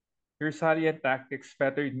 Your salient tactics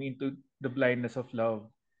fettered me into the blindness of love,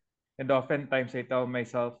 and oftentimes I tell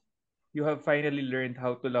myself, you have finally learned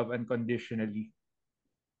how to love unconditionally.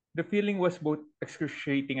 The feeling was both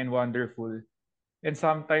excruciating and wonderful, and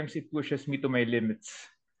sometimes it pushes me to my limits,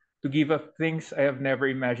 to give up things I have never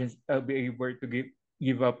imagined I'll be able to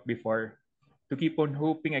give up before, to keep on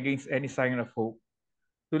hoping against any sign of hope,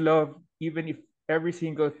 to love even if every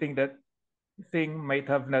single thing might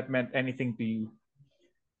have not meant anything to you.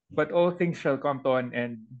 But all things shall come to an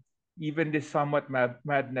end, even this somewhat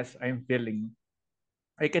madness I'm feeling.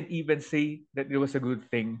 I can't even say that it was a good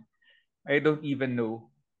thing. I don't even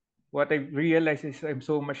know. What I realize is I'm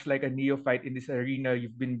so much like a neophyte in this arena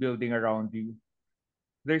you've been building around you.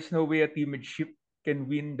 There's no way a timid ship can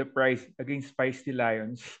win the prize against feisty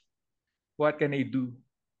lions. What can I do?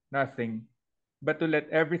 Nothing. But to let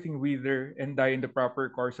everything wither and die in the proper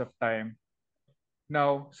course of time.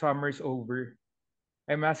 Now, summer's over.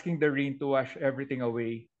 I'm asking the rain to wash everything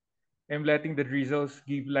away. I'm letting the drizzles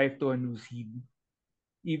give life to a new seed.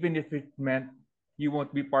 Even if it meant you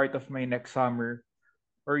won't be part of my next summer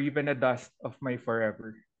or even a dust of my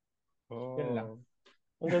forever. Yun lang.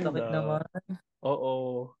 Oh. Ang Sakit ganda. naman. Oo.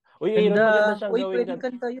 Uy, Aaron, Ganda. maganda siyang Uy, gawin pwedeng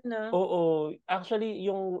kanta yun ah. Oo. Actually,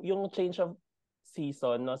 yung change of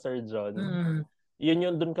season, no, Sir John, Mm.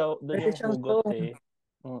 yun dun Pwede yung siyang hugot song. eh.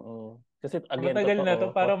 Oo. Kasi again, Matagal na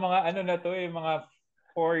to. totoo. Parang mga ano na to eh. Mga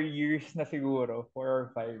 4 years na siguro. 4 or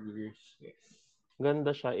 5 years. Yes.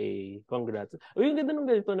 Ganda siya eh. Congrats. Uy, yung ganda ng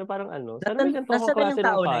ganito na parang sana may ganito Nasa akong na yung klase ng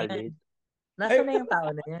tao na yan? college. Nasa na yung tao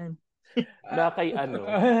na yan? Na kay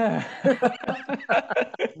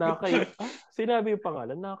na kay, sinabi yung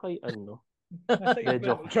pangalan, na kay Nasa iba De,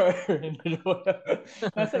 joke.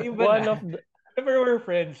 Nasa iba One na. of the, But we're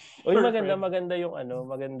friends. uy, We're maganda friends.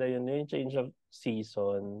 maganda yun, yung change of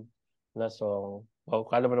season na song. Oh,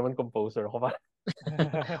 kala mo naman composer ako pa.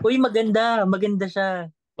 Uy, maganda siya.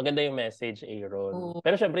 Maganda yung message, Aaron. Oo.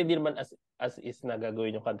 Pero syempre, hindi naman as is na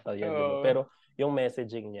gagawin yung kanta yan, di ba? Oo. Pero yung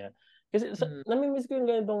messaging niya. Kasi namimiss ko yung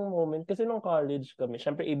ganitong moment. Kasi nung college kami,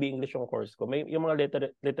 syempre AB English yung course ko. May yung mga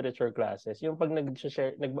literature classes. Yung pag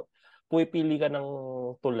nag-share, pupili ka ng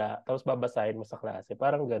tula, tapos babasahin mo sa klase.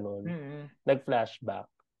 Parang ganun. Mm-hmm. Nag-flashback.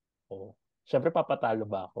 Oh. Syempre, papatalo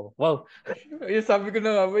ba ako? Wow! Yung sabi ko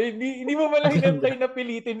na nga, hindi mo pala hinantay na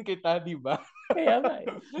pilitin kita, di ba? Kaya nga eh.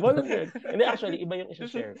 Volunteer. Hindi, actually, iba yung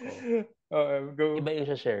isa-share ko. Go. Iba yung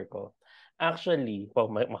isa-share ko. Actually,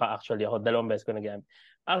 maka-actually ako, 2 beses ko nag-gamit.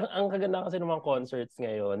 Ang kaganda kasi ng mga concerts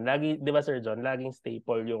ngayon, lagi, di ba Sir John, laging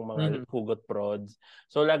staple yung mga hugot prods.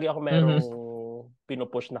 So, lagi ako merong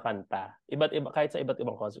pinupush na kanta. Iba't iba, kahit sa iba't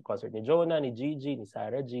ibang concert ni Jonah, ni Gigi, ni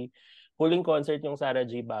Sarah G. Huling concert yung Sarah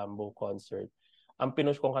G Bamboo concert. Ang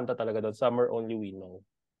pinush kong kanta talaga doon, Summer Only We Know.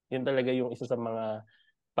 Yun talaga yung isa sa mga,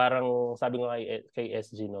 parang sabi ko kay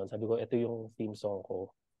SG noon, sabi ko, ito yung theme song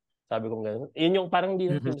ko. Sabi ko gano'n. Yun yung parang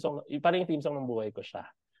hindi yung theme song, parang yung theme song ng buhay ko siya.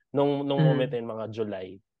 Nung moment na yun, mga July.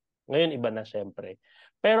 Ngayon, iba na syempre.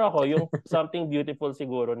 Pero ako, yung something beautiful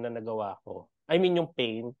siguro na nagawa ko, I mean yung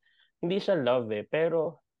pain, hindi siya love eh,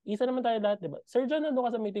 pero isa naman tayo lahat, di ba? Sir John, nandun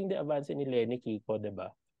ka sa meeting de Avance ni Lenny Kiko, di ba?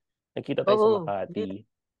 Nakita tayo sa Makati.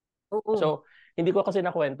 Oo. So, hindi ko kasi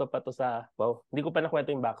nakwento pa to hindi ko pa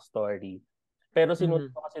nakwento yung backstory. Pero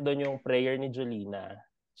sinunod ko kasi doon yung prayer ni Jolina,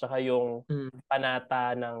 tsaka yung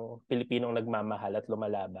panata ng Pilipinong nagmamahal at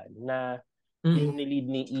lumalaban na yung nilid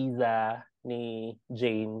ni Iza, ni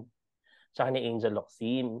Jane, tsaka ni Angel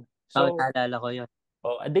Locsin. So, naalala ko yun.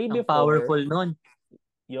 a day Ang before, powerful nun.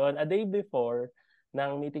 a day before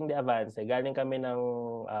ng meeting de Avance, galing kami ng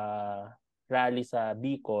rally sa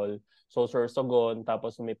Bicol, so Sorsogon,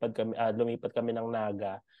 tapos lumipat kami ng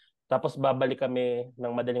Naga. Tapos babalik kami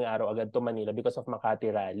ng madaling araw agad to Manila because of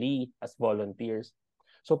Makati Rally as volunteers.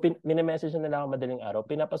 So mini-message nila ako madaling araw,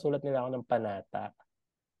 pinapasulat nila ako ng panata.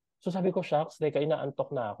 So sabi ko, shucks, teka,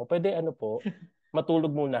 inaantok na ako. Pwede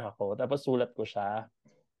matulog muna ako. Tapos sulat ko siya.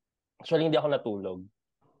 Actually, hindi ako natulog.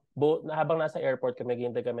 Habang nasa airport kami,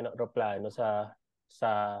 naghihintay kami ng aeroplano sa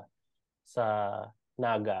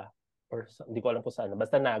Naga. Hindi ko alam kung saan.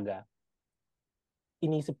 Basta Naga.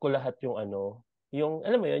 Inisip ko lahat yung yung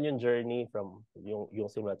alam mo yun, yung journey from yung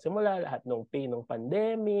simula lahat ng pain ng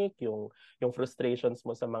pandemic, yung frustrations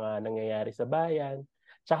mo sa mga nangyayari sa bayan.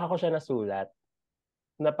 Tsaka ko siya nasulat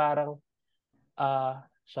na parang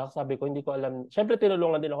sabi ko, hindi ko alam. Syempre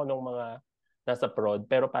tinulungan din ako ng mga nasa prod,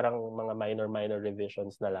 pero parang mga minor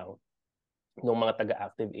revisions na lang ng mga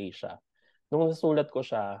taga-Active Asia. Nung nasulat ko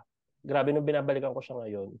siya, grabe nung binabalikan ko siya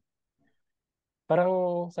ngayon.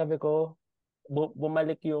 Parang sabi ko,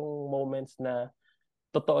 bumalik yung moments na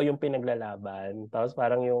totoo yung pinaglalaban. Tapos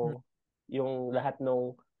parang yung lahat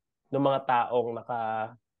ng mga taong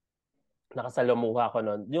nakasalamuha ko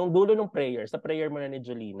noon. Yung dulo ng prayer, sa prayer mo na ni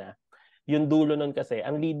Jolina, yung dulo nun kasi,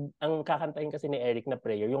 ang kakantahin kasi ni Eric na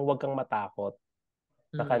prayer, yung Huwag Kang Matakot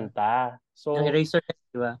na kanta. So, yung eraser,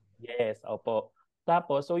 di ba? yes, opo.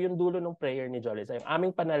 Tapos, so yung dulo ng prayer ni Jolly, sa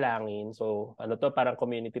aming panalangin, so parang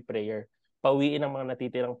community prayer, pawiin ang mga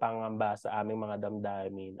natitirang pangamba sa aming mga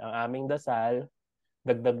damdamin. Ang aming dasal,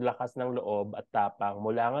 dagdag lakas ng loob at tapang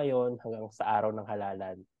mula ngayon hanggang sa araw ng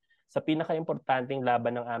halalan. Sa pinaka-importanting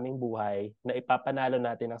laban ng aming buhay na ipapanalo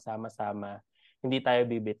natin ng sama-sama, hindi tayo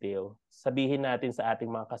bibitiw. Sabihin natin sa ating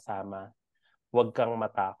mga kasama, huwag kang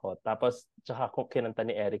matakot. Tapos, tsaka kinanta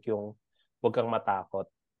ni Eric yung huwag kang matakot.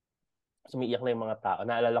 Sumiiyak na yung mga tao.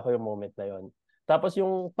 Naalala ko yung moment na yon. Tapos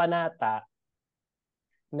yung panata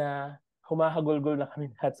na humahagulgol na kami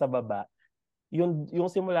lahat sa baba, yung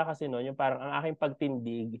simula kasi noon, yung parang ang aking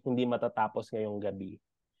pagtindig hindi matatapos ngayong gabi.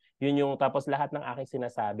 Yun yung tapos lahat ng aking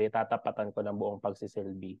sinasabi, tatapatan ko ng buong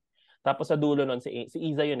pagsisilbi. Tapos sa dulo noon, si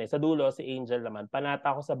Iza yun eh. Sa dulo, si Angel naman,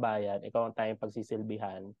 panata ko sa bayan, ikaw ang tayong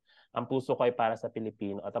pagsisilbihan. Ang puso ko ay para sa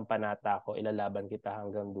Pilipino at ang panata ko, ilalaban kita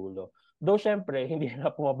hanggang dulo. Though syempre, hindi na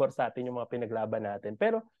pumabor sa atin yung mga pinaglaban natin.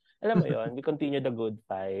 Pero alam mo yun, we continue the good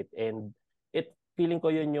fight. And feeling ko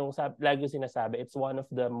yun yung, lagi yung sinasabi, it's one of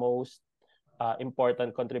the most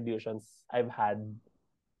important contributions I've had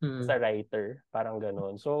as a writer. Parang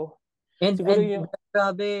ganun. So, siguro yung...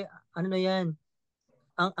 grabe, ano na yan,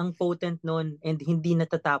 ang potent nun and hindi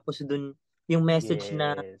natatapos dun yung message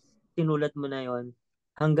na Yes. sinulat mo na yon,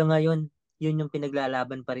 hanggang ngayon, yun yung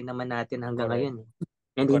pinaglalaban pa rin naman natin hanggang Correct. ngayon.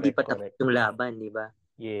 And hindi pa tapos Correct. yung laban, di ba?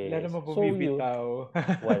 Wala Yes. naman So yun, bumibitaw.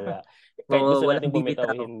 wala. Kahit Oo, gusto nating walang bumitaw,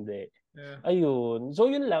 bibitaw. hindi. Yeah. Ayun. So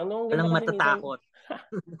yun lang. No, ang ganda Walang kasi minsan, matatakot.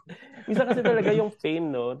 minsan kasi talaga yung pain,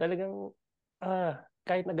 no? Talagang,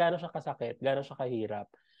 kahit na gaano siya kasakit, gaano siya kahirap,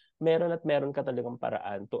 meron at meron ka talagang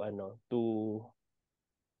paraan to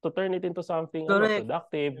to turn it into something Correct.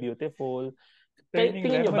 productive, beautiful. Turning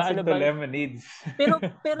Tingin nyo ba lemons ano into ba? lemonades.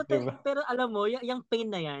 Diba? Pero alam mo, yung pain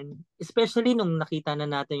na yan, especially nung nakita na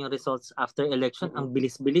natin yung results after election, ang Mm-mm.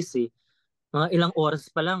 bilis-bilis eh. Mga ilang oras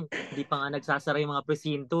pa lang, di pa nga nagsasara yung mga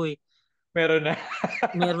presinto eh. Meron na.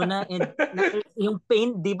 Meron na, and yung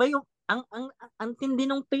pain, di ba yung ang tindi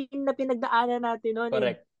ng pain na pinagdaanan natin noon eh.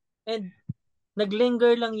 Correct. And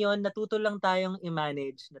naglinger lang yon, natuto lang tayong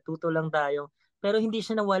i-manage, natuto lang tayong, pero hindi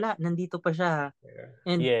siya nawala, nandito pa siya ha.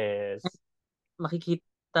 And Yes.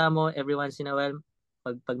 makikita mo every once in a while,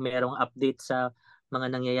 pag merong update sa mga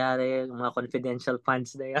nangyayari, mga confidential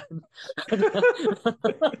funds na yan.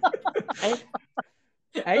 Ay,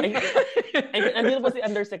 Ay? andito po si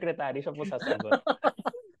Undersecretary, siya po sasagot.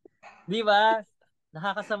 Di ba?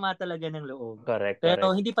 Nakakasama talaga ng loob. Correct, Pero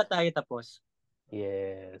correct. hindi pa tayo tapos.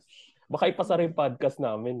 Yes. Baka ipasa rin podcast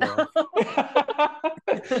namin, no?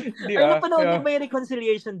 Di Ay, ba? napanood Yeah. niyo ba yung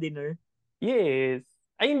reconciliation dinner? Yes.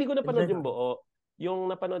 Ay, hindi ko napanood Ganda, yung no? buo. Yung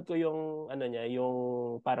napanood ko yung, ano niya, yung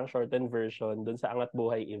parang shortened version dun sa Angat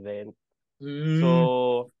Buhay event. Mm, So,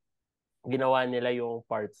 ginawa nila yung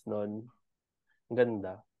parts nun. Ang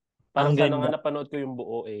ganda. ang Parang sana ganda. nga napanood ko yung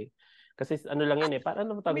buo eh. Kasi ano lang yun eh. Parang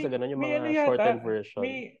ano tawag sa ganun? Yung May ano mga shortened yata, version.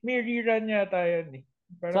 may rerun yata yan eh.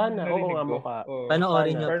 Parang Sana. Oo narinig nga ko. mukha. Oo.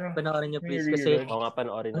 Sana. Panoorin niyo May please kasi rerun. Oo nga,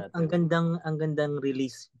 panoorin ang natin. gandang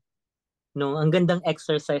release. No, ang gandang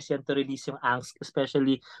exercise yan to release yung angst,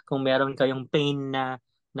 especially kung meron kayong pain na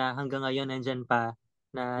hanggang ngayon nandyan pa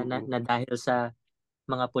na dahil sa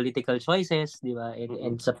mga political choices, di ba?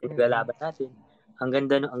 And sa paglalaban natin. Ang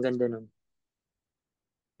ganda no, ang ganda nun.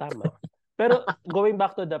 Tama. Pero going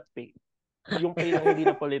back to the pain, yung pain na hindi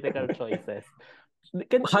na political choices.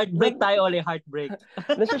 Heartbreak tayo ulit, heartbreak.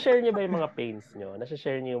 Nasa-share niyo ba yung mga pains niyo?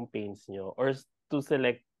 Nasa-share niyo yung pains niyo? Or to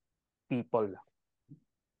select people lang?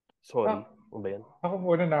 Sorry. Ah, Ano ba yan? ako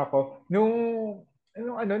muna na ako. Nung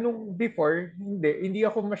before, hindi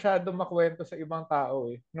ako masyado makwento sa ibang tao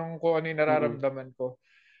eh. Nung kung ano yung Mm-mm. nararamdaman ko.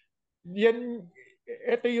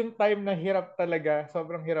 Ito yung time na hirap talaga.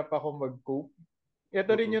 Sobrang hirap ako mag-cope.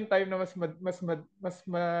 Ito rin Mm-mm. yung time na mas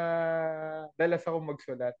madalas ako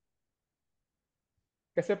magsulat.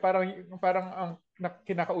 Kasi parang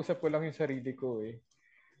kinakausap ko lang yung sarili ko eh.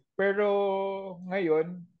 Pero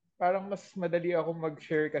ngayon, parang mas madali ako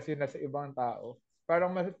mag-share kasi nasa ibang tao.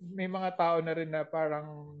 Parang may mga tao na rin na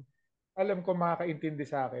parang alam ko makakaintindi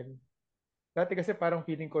sa akin. Dati kasi parang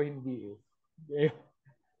feeling ko hindi eh.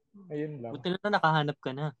 Ayun lang. Buti na nakahanap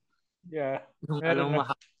ka na. Yeah, Yung alam meron mo na.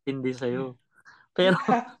 makakatindi sa'yo. Pero,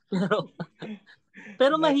 pero,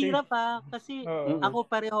 pero Nothing. mahirap kasi Oo. Mm-mm.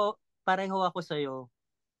 pareho ako sa'yo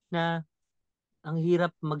na ang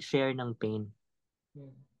hirap mag-share ng pain.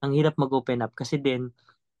 Ang hirap mag-open up kasi din,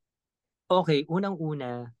 okay,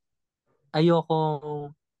 unang-una,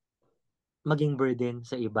 ayoko maging burden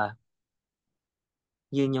sa iba.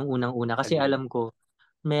 Yun yung unang-una. Kasi Agree. alam ko,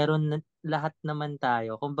 lahat naman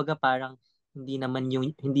tayo. Kumbaga parang hindi naman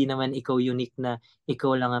ikaw unique na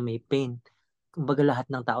ikaw lang ang may pain. Kumbaga lahat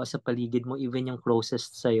ng tao sa paligid mo, even yung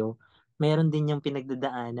closest sa'yo, meron din yung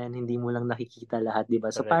pinagdadaanan, hindi mo lang nakikita lahat, di ba?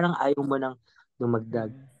 So Correct. parang ayaw mo nang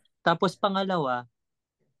dumagdag. Tapos pangalawa,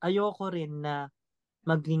 ayoko rin na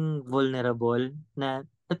maging vulnerable na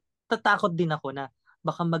tatakot din ako na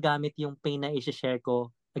baka magamit yung pain na i-share ko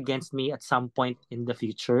against me at some point in the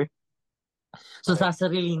future. So Correct.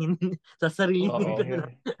 sasarilinin ko Oo. na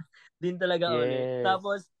lang din talaga ulit. Yes.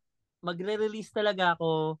 Tapos magre-release talaga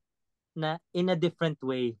ako na in a different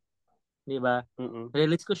way, 'di ba? Mm-mm.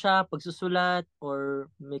 Release ko siya pagsusulat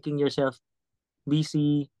or making yourself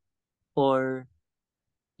busy or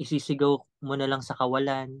isisigaw mo na lang sa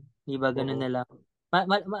kawalan, 'di ba? Ganun Oo. na lang.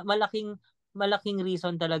 Malaking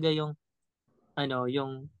reason talaga yung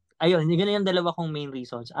yung ayun, yun yung dalawa kong main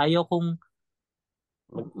reasons. Ayaw kong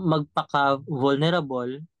Mag-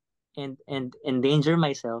 magpaka-vulnerable and endanger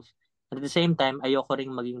myself. At the same time, ayoko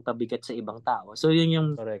ring maging pabigat sa ibang tao. So yun yung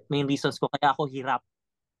Correct. main reasons ko kaya ako hirap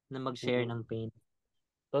na mag-share Mm-mm. ng pain.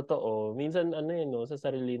 Totoo. Minsan ano yun, no, sa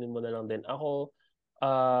sarilinin mo na lang din. Ako,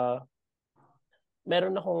 ah,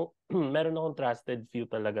 meron akong meron akong trusted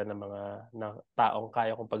few talaga ng mga na taong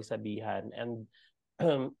kaya kong pagsabihan, and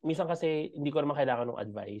minsan kasi hindi ko naman kailangan ng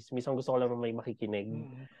advice. Minsan gusto ko lang may makikinig,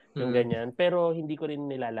 yung Mm. ganyan. Pero hindi ko rin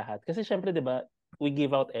nilalahat. Kasi syempre, di ba, we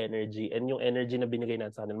give out energy and yung energy na binigay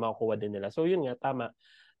natin sa kanila, makukuha din nila. So yun nga, tama.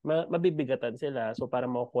 Mabibigatan sila. So para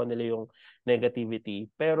makukuha nila yung negativity.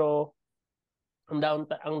 Pero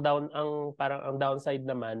ang downside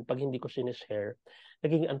naman pag hindi ko share,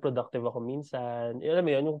 naging unproductive ako minsan. Alam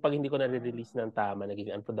mo yun, yung pag hindi ko na-release ng tama,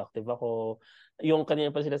 naging unproductive ako. Yung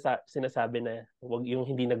kanina pa sinasabi na wag yung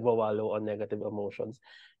hindi nagwawallow on negative emotions.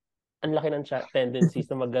 Ang laki ng tendencies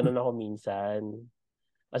na magganon ako minsan.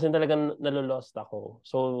 As in talagang nalolost ako.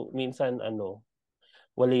 So minsan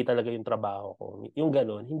wala talaga yung trabaho ko. Yung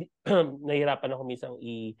ganon, hindi nahihirapan ako minsan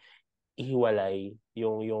ihiwalay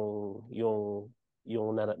yung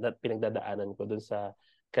pinagdadaanan ko dun sa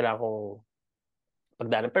kailangan kong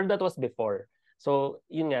pagdaanan. Pero that was before. So,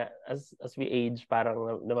 yun nga, as we age,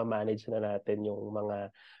 parang namamanage na natin yung mga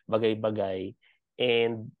bagay-bagay.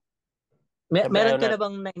 And, syempre, Meron ka na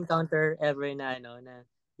bang na-encounter ever na na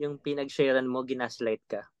yung pinag-sharean mo, ginaslight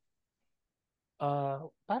ka?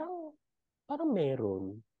 Parang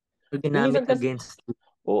meron. O Yung ginamit minsan kasi, against you?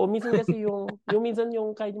 oo, minsan kasi yung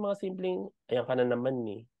kahit yung mga simpleng, ayan ka na naman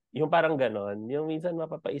eh. Yung parang ganon. Yung minsan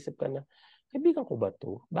mapapaisip ka na, kaibigan ko ba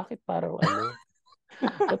to? Bakit parang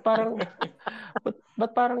ba't parang,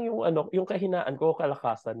 ba't parang yung kahinaan ko,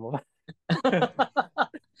 kalakasan mo?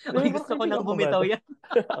 Uy, Di ba, gusto ko kaibigan nang ko ba bumitaw to? yan.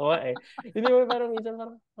 Oo eh. Hindi mo parang minsan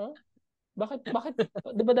parang, bakit,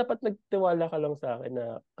 di ba dapat nagtiwala ka lang sa akin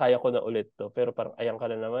na kaya ko na ulit to, pero parang ayang ka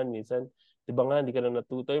na naman, minsan, di ba nga, hindi ka na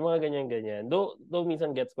natuto, yung mga ganyan-ganyan. Though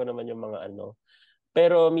minsan gets ko naman yung mga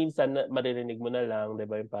pero minsan maririnig mo na lang, di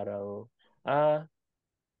ba, yung parang,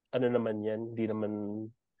 ano naman yan, hindi naman,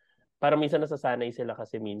 parang minsan nasasanay sila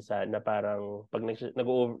kasi minsan na parang pag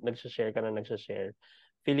nagsha-share ka na nagsha-share,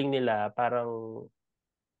 feeling nila parang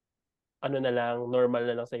na lang, normal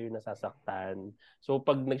na lang sa'yo yung nasasaktan. So,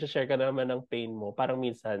 pag nagsha-share ka naman ng pain mo, parang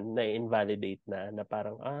minsan na-invalidate na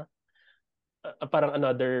parang, parang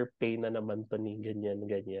another pain na naman to ni ganyan,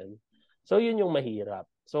 ganyan. So, yun yung mahirap.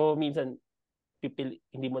 So, minsan,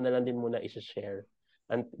 hindi mo na lang din muna i-share.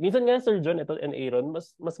 And, minsan nga, Sir John, ito, and Aaron,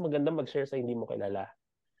 mas maganda mag-share sa hindi mo kilala.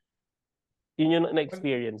 Yun yung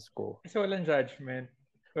na-experience ko. Kasi walang judgment.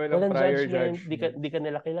 Walang Walang prior judgment, judgment. di ka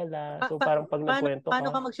nila kilala. So, parang pag nagkwento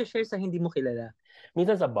Paano ka, ka mag-share sa hindi mo kilala?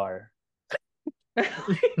 minsan sa bar.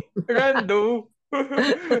 Rando.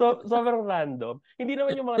 Sobrang random. Hindi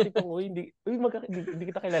naman yung mga tipong, hindi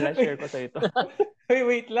kita kilala, share ko sa ito. Hey,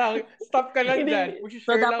 wait lang. Stop ka lang Hindi, dyan.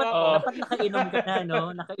 So Mag-share lang ako. dapat nakainom ka na, no?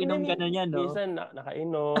 Nakainom ka na yan, no? minsan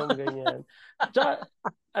nakainom, ganyan. Tsaka,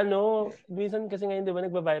 minsan kasi ngayon, di ba,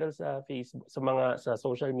 nagba-viral sa Facebook, sa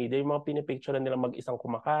social media, yung mga pinipicture nila mag-isang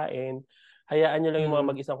kumakain. Hayaan nyo lang yung mga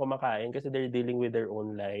mag-isang kumakain kasi they're dealing with their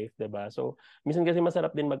own life, di ba? So, minsan kasi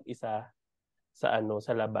masarap din mag-isa sa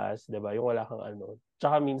labas, 'di ba? Yung wala kang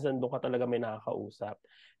Tsaka minsan doon ka talaga may nakakausap.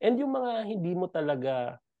 And yung mga hindi mo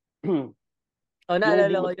talaga yung hindi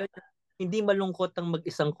Naalala mo ko yun. Hindi malungkot ang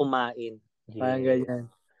mag-isang kumain. Parang yes. ganyan.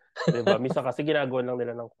 'Di ba? Minsan kasi ginagawa lang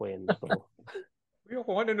nila ng kwento. Yung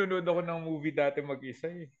kung nanonood ako ng movie dati mag-isa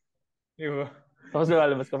eh. Di ba? Tapos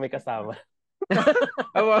lumalabas ka may kasama.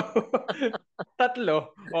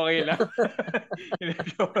 Tatlo. Okay lang.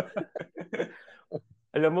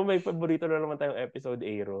 Alam mo, may paborito na naman tayong episode,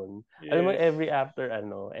 Aaron. Yes. Alam mo, every after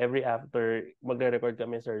magre-record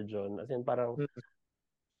kami, Sir John. As in, parang,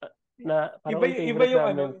 parang favorite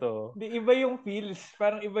namin to. Iba yung feels.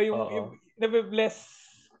 Parang iba yung, nabe-bless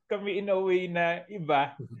kami in a way na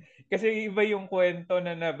iba. Kasi iba yung kwento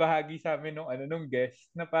na nabahagi sa amin nung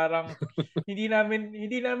guest na parang hindi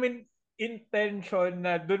namin intention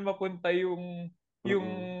na doon mapunta yung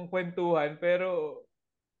kwentuhan, pero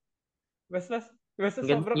basta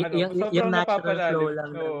sobrang natural flow napapalalim.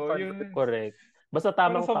 lang. Correct. Basta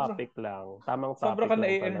tamang topic lang. Tamang topic sobrang lang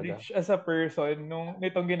talaga. na-enrich as a person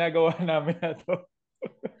nitong ginagawa namin na to.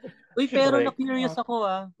 Uy, pero na-curious ako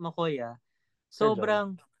Makoy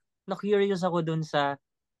Sobrang na-curious ako dun sa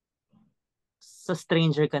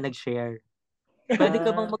stranger ka nag-share. Pwede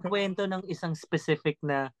ka bang magkwento ng isang specific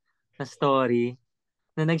na story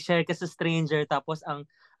na nag-share ka sa stranger tapos ang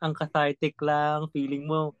cathartic lang, feeling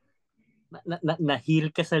mo na-heal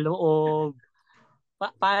ka sa loob.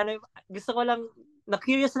 Paano, gusto ko lang,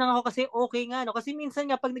 na-curious lang ako kasi okay nga, no? Kasi minsan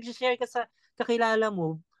nga, pag nag-share ka sa kakilala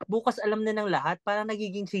mo, bukas alam na ng lahat, parang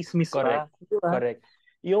nagiging chismis Correct. pa. Diba? Correct.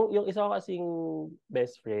 Yung isa ko kasing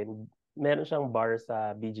best friend, meron siyang bar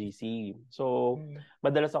sa BGC. So,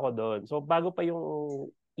 madalas ako doon. So, bago pa yung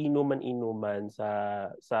inuman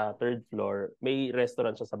sa third floor, may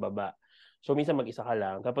restaurant siya sa baba. So, minsan mag-isa ka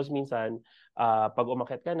lang. Tapos, minsan, pag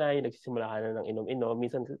umakyat ka na, yung nagsisimula ka na ng inom-inom,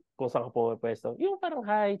 minsan, kung saan ka pumapwesto, yung parang,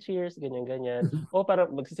 hi, cheers, ganyan-ganyan. O parang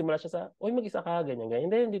magsisimula siya sa, uy, mag-isa ka, ganyan-ganyan.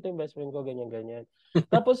 Hindi, dito yung best friend ko, ganyan-ganyan.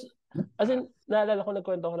 Tapos, as in, naalala ko,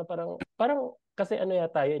 nagkwento ko na parang, kasi ano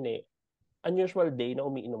yata yun eh, unusual day na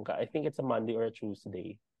umiinom ka. I think it's a Monday or a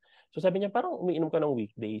Tuesday. So sabi niya, parang umiinom ka ng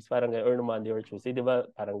weekdays, parang or no Monday or Tuesday, di ba?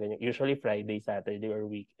 Parang ganyan. Usually Friday, Saturday, or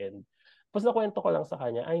weekend. Tapos nakwento ko lang sa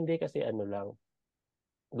kanya, hindi kasi ano lang.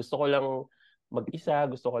 Gusto ko lang mag-isa,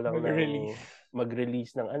 gusto ko lang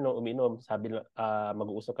mag-release ng umiinom. Sabi lang,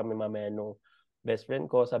 mag-uusap kami mamaya nung best friend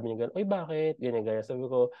ko. Sabi niya gano'n, oy bakit? Ganyan, ganyan. Sabi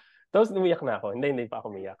ko, tapos umiyak na ako. Hindi pa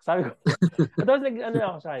ako umiyak. Sabi ko, tapos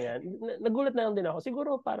ako sa kanya, nagulat na lang din ako.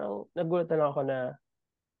 Siguro parang nagulat na lang ako na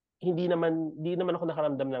hindi naman ako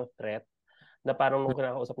nakaramdam ng threat na parang nung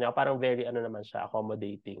kinakausap niya, parang very naman siya,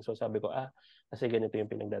 accommodating. So sabi ko, kasi ganito yung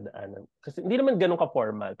pinagdadaanan. Kasi hindi naman ganun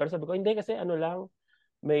ka-formal. Pero sabi ko, hindi kasi lang,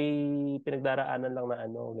 may pinagdaraanan lang na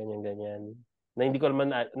ganyan-ganyan. Na hindi ko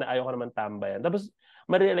naman, na ayaw ko naman tambayan. Tapos,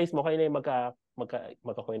 ma-realize mo, kayo na yung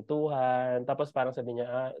magkakwentuhan. Tapos parang sabi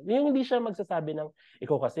niya, yung hindi siya magsasabi ng,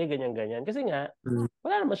 ikaw kasi, ganyan-ganyan. Kasi nga,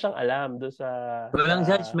 wala naman siyang alam doon sa... Walang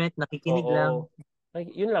judgment, nakikinig lang.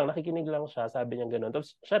 Yun lang, nakikinig lang siya, sabi niya gano'n.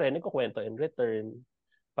 Tapos siya rin, nagkukwento in return.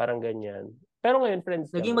 Parang ganyan. Pero ngayon,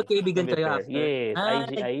 friends Naging kami. magkaibigan kayo after? Yes,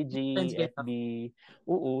 IG, FB.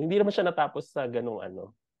 Oo, hindi naman siya natapos sa ganung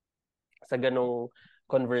sa ganung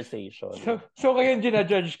conversation. So kayo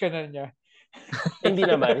ginajudge ka na niya? Hindi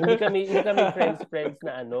naman. Hindi kami friends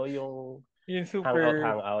na yung super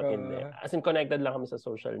hangout. Hindi. As in, connected lang kami sa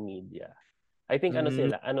social media. I think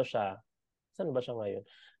siya, saan ba siya ngayon?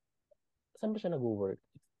 Saan ba siya nag-work?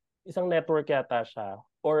 Isang network yata siya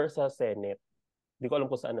or sa Senate. Hindi ko alam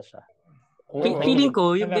kung saan na siya. Feeling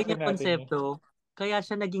ko, yung ganyan konsepto, kaya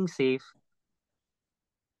siya naging safe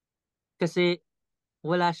kasi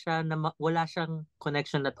wala siyang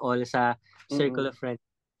connection at all sa circle of friends.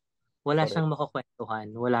 Wala siyang makakwentuhan.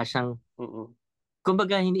 Wala siyang...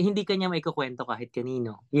 Kumbaga, hindi kanya maikukwento kahit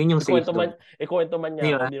kanino. Yun yung safe doon. Ikwento man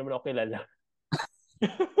niya ako, hindi naman ako kilala.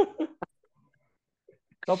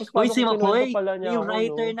 Tapos uy, si Makoy, yung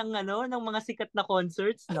writer ng mga sikat na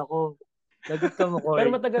concerts, nako. Lagot ka, Makoy. Pero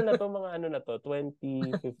matagal na to, mga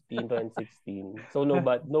 2015, 2016. So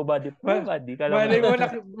nobody.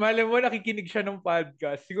 Malay mo nakikinig siya ng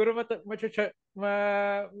podcast. Siguro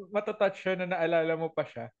matatouch siya na naalala mo pa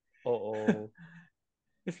siya. Oo.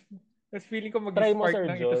 Mas feeling ko mag-spark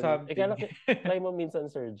ng ito something. Try mo minsan,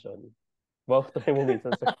 Sir John. Wow, try mo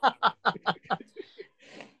minsan, Sir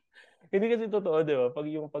Hindi kasi totoo, di ba? Pag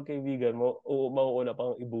yung pagkaibigan mo, mauuna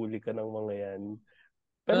pang ibuli ka ng mga yan.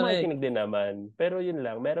 Pero makikinig din naman. Pero yun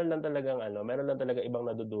lang, meron lang talaga ibang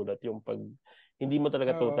nadudulot yung pag hindi mo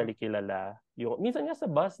talaga totally kilala. Yung minsan nga sa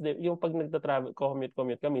bus, yung pag nagta-travel, commute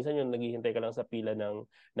ka, minsan yung naghihintay ka lang sa pila ng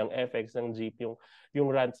FX, ng jeep,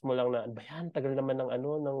 yung rants mo lang na, ba yan, tagal naman ng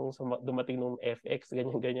dumating ng FX,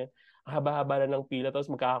 ganyan. Haba-haba na ng pila,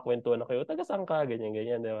 tapos magkakakwentuhan na kayo, taga saan ka, ganyan,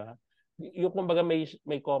 di ba? Yung kumbaga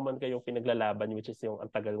may common kayong pinaglalaban, which is yung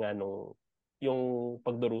ang tagal nga yung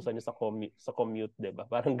pagdurusan niyo sa commute, 'di ba?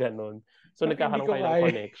 Parang ganoon. So nagkakaroon kayo ng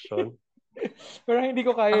connection. Pero hindi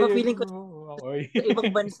ko kaya. Ako feeling ko sa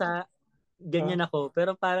ibang bansa ganyan ako,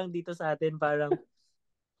 pero parang dito sa atin parang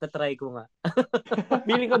tatry ko nga.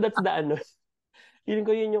 Feeling ko that's the Feeling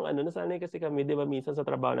ko yun yung nasanay kasi kami, 'di ba, minsan sa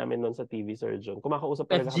trabaho namin noon sa TV surgeon. Kumakausap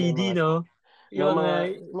talaga kami ng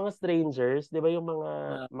mga yung mga strangers, 'di ba, yung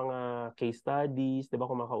mga case studies, 'di ba,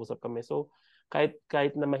 kumakausap kami. So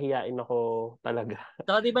kahit na mahiyain ako talaga.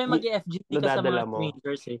 So, 'di ba yung mag-FGD ka sa mga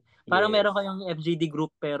strangers eh. Parang meron kayong FGD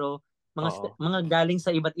group pero mga galing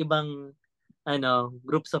sa iba't ibang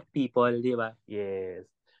groups of people, 'di ba? Yes.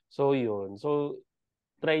 So yun. So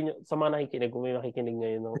try nyo, sa mga nakikinig, kung may nakikinig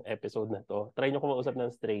ngayon ng episode na to, try nyo kumausap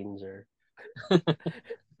ng stranger.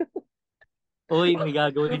 Uy, may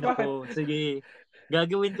gagawin ako. Sige.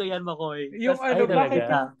 Gagawin ko yan, Makoy. Yung bakit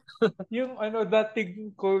yung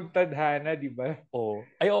dating cold tadhana, di ba? Oo.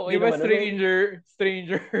 Ay, oo. Di ba stranger.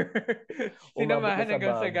 Sinamahan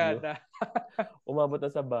hanggang Sagada. Umabot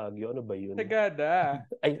na sa Baguio. Ano ba yun? Sagada.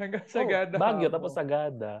 Hanggang Sagada. Baguio, tapos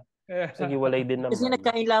Sagada. Sige, walay din naman. Kasi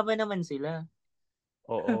nagkainlaban naman sila.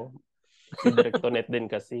 Oo. Si Directonet din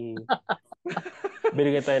kasi.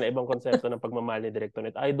 Binigyan tayo ng ibang konsepto ng pagmamahal ni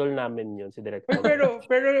Directonet. Idol namin yun, si Directonet.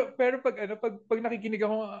 Pero pag nakikinig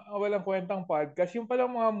ako walang kwentang podcast, yung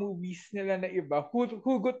palang mga movies nila na iba,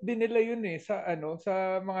 hugot din nila yun eh sa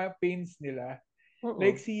mga pains nila.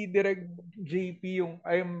 Like si Direct JP yung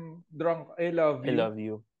I'm Drunk, I Love You. I Love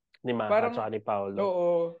You. Ni Maha at ni Paolo.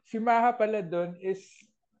 Oo. Si Maha pala doon is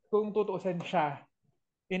kung tutuusan siya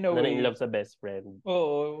in a Na way. in love sa best friend.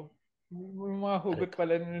 Oo. May mga hugot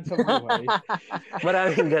pala nun sa buhay.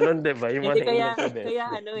 Maraming ganun, di ba? Yung Hindi mga in love sa best kaya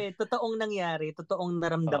friend. totoong nangyari, totoong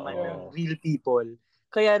naramdaman ng Oo. real people.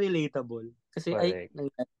 Kaya relatable. Kasi Correct.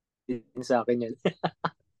 nangyari din sa akin yan.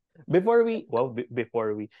 Before we,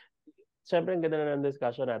 syempre ang ganda na ng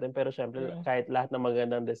discussion natin, pero syempre Yeah. kahit lahat ng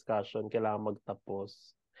magandang discussion, kailangan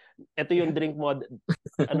magtapos. Ito yung drink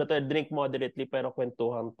moderately pero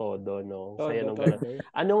kwentuhan todo, no? Saya nung ganun. Todo.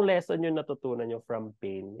 Anong lesson yung natutunan nyo from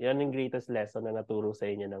pain? Yan yung greatest lesson na naturo sa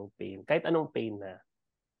inyo ng pain. Kahit anong pain na.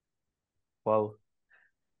 Wow.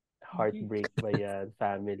 Heartbreak ba yan?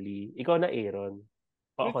 Family? Ikaw na, Aaron.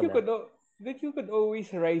 O That ako you na. could that you could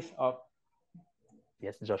always rise up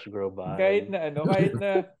Yes, Josh Groban. kahit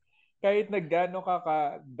na gaano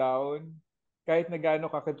ka down, kahit na gaano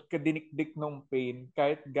ka kadinikdik ng pain,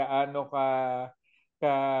 kahit gaano ka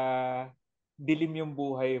dilim yung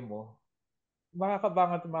buhay mo,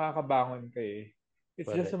 makakabangon ka eh. It's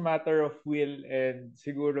just Correct. a matter of will and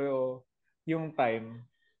siguro yung time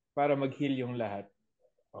para mag-heal yung lahat.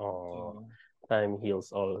 Oh, time heals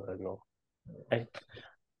all, ano. Ay,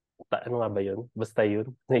 ano nga ba yun? Basta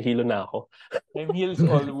yun. Nahihilo na ako. Time heals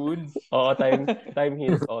all wounds. Oo, time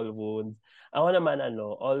heals all wounds. Ako naman,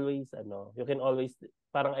 always, you can always,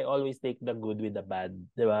 parang I always take the good with the bad.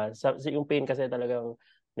 Di ba? Yung pain kasi talagang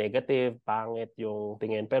negative, pangit yung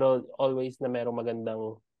tingin. Pero always na merong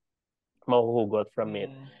magandang mahuhugot from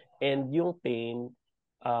it. And yung pain,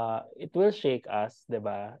 it will shake us, 'di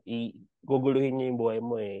ba? Guguluhin niya yung buhay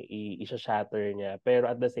mo eh, i-shatter niya. Pero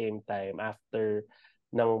at the same time, after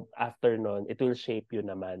nun, it will shape you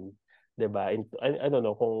naman, 'di ba? I don't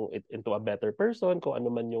know kung into a better person, kung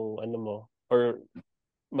ano man yung ano mo, or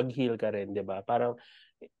mag-heal ka rin, 'di ba? Parang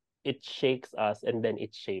it shakes us and then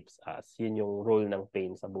it shapes us. Yun yung role ng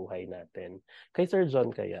pain sa buhay natin. Kay Sir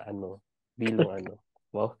John kaya, bilang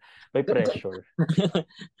wow, may pressure.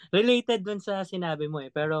 Related dun sa sinabi mo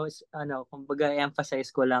eh. Pero kumbaga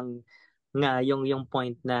emphasize ko lang nga yung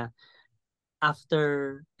point na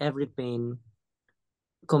after every pain,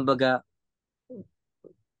 kumbaga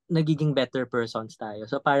nagiging better persons tayo.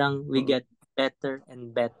 So parang we get better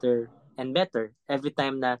and better and better every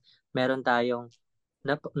time na meron tayong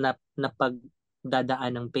na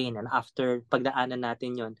pagdadaan ng pain, and after pagdaanan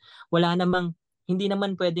natin yon, hindi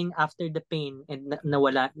naman pwedeng after the pain and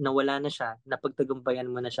nawala na siya, napagtagumpayan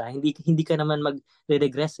mo na siya, hindi ka naman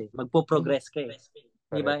magre-regress eh, magpo-progress ka eh,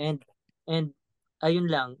 di ba? And ayun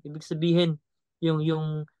lang, ibig sabihin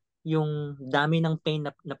yung dami ng pain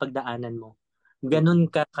na pagdaanan mo, ganun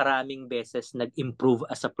ka karaming beses nag-improve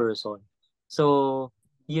as a person. So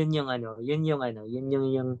yun yung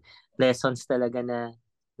lessons talaga na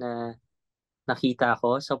nakita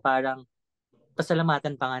ko. So parang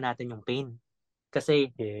pasalamatan pa nga natin yung pain.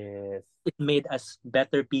 Kasi Yes. it made us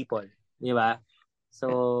better people. Di ba?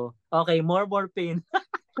 So, okay, more pain.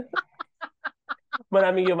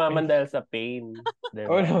 Maraming yumaman dahil sa pain. Di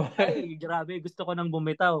ba? Ay, grabe. Gusto ko nang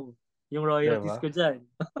bumitaw. Yung royalties Diba? ko dyan.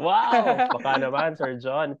 Wow! Baka naman, Sir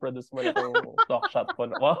John, produce mo na itong talk shop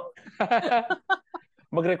po. Wow!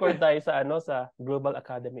 Mag-record tayo sa Global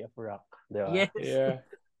Academy of Rock. Di ba? Yes. Yeah.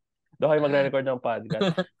 Doon kayo magre-record ng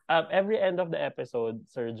podcast. Every end of the episode,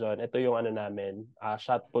 Sir John, ito yung namin,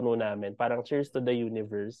 shot puno namin. Parang cheers to the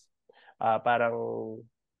universe. Parang,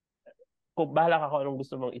 kung bahala ka kung anong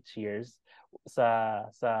gusto mong i-cheers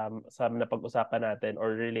sa napag-usapan natin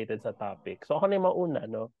or related sa topic. So ako na yung mauna,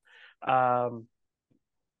 no?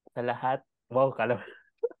 Sa lahat, wow,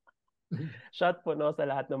 shot puno sa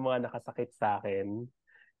lahat ng mga nakasakit sa akin.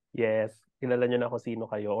 Yes, kilala nyo na kung sino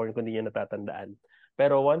kayo or kung hindi nyo natatandaan.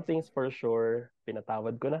 Pero one thing's for sure,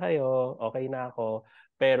 pinatawad ko na kayo, okay na ako,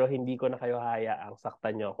 pero hindi ko na kayo hayaang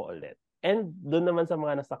saktan nyo ako ulit. And doon naman sa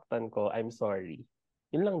mga nasaktan ko, I'm sorry.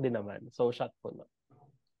 Yun lang din naman. So, shot po na.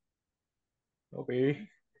 Okay.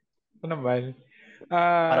 Ito naman.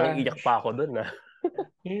 Parang iiyak pa ako doon,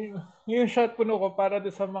 yung shot puno ko para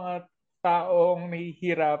doon sa mga taong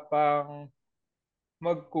nahihirapang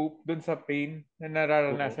mag-cope doon sa pain na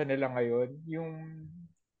nararanasan nila ngayon. Yung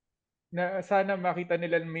na sana makita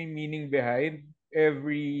nila may meaning behind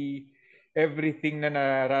everything na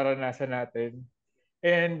nararanasan natin.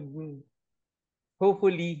 And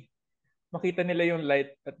hopefully makita nila yung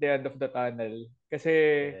light at the end of the tunnel. Kasi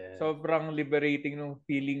sobrang liberating nung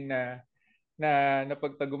feeling na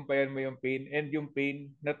napagtagumpayan mo yung pain, and yung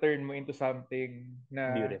pain na turn mo into something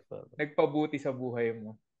na beautiful. Nagpabuti sa buhay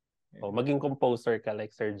mo. Oh, maging composer ka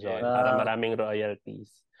like Sir John para maraming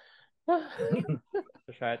royalties.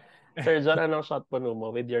 Shot. Sir John, anong shot puno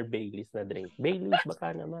mo with your Baileys na drink? Baileys,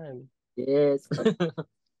 baka naman. Yes.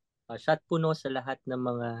 Shot puno sa lahat ng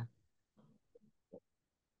mga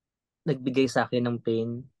nagbigay sa akin ng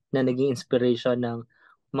pain, na naging inspiration ng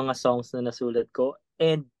mga songs na nasulat ko,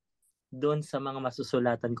 and doon sa mga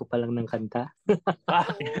masusulatan ko pa lang ng kanta.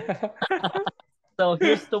 So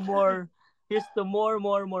here's to more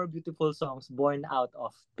beautiful songs born out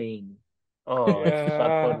of pain. Oh,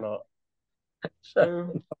 shot po, Yeah. no?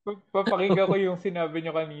 Papakinggan ko yung sinabi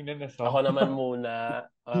nyo kanina na song. Ako naman muna,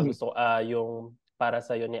 gusto ko, yung para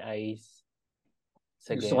sa'yo ni Ice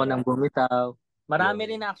Gusto ko Segura. nang bumitaw. Marami Yun.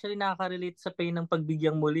 rin actually nakaka-relate sa pain ng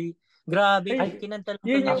pagbigyang muli. Grabe, Ay, kinanta lang to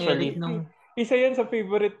yun ni yung, Eric Actually, nung... isa yan sa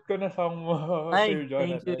favorite ko na song mo, Ay, Sir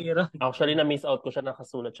thank you, Jonathan. Aaron. actually na-miss out ko siya,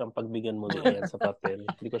 nakasulat siyang pagbigyan muli. Ayan, sa papel.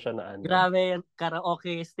 Hindi ko siya naano. Grabe,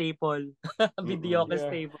 karaoke staple. Videoke Yeah.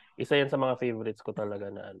 staple. Isa yan sa mga favorites ko talaga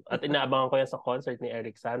na ano. At inaabangan ko yan sa concert ni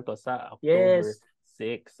Eric Santos sa October Yes.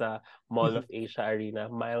 6 sa Mall of Asia Arena,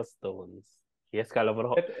 Milestones. Yes, kala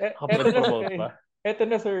mo Eto na, promote pa. eto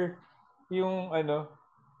na, sir, yung ano,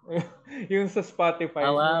 yung sa Spotify,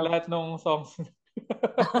 Ah, wow. lahat ng songs.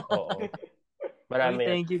 Oo. Marami yan.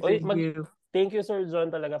 Thank you. Thank you, Sir John,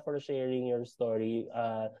 talaga for sharing your story.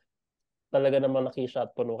 Talaga namang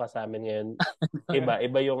nakishot puno ka sa amin ngayon.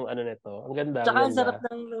 Iba yung ano nito. Ang ganda, Tsaka ang ang ganda. sarap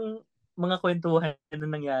ng mga kwentuhan na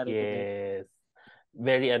nangyari. Yes.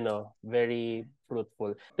 Very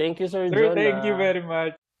fruitful. Thank you, Sir Sir, John. thank you very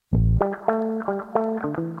much.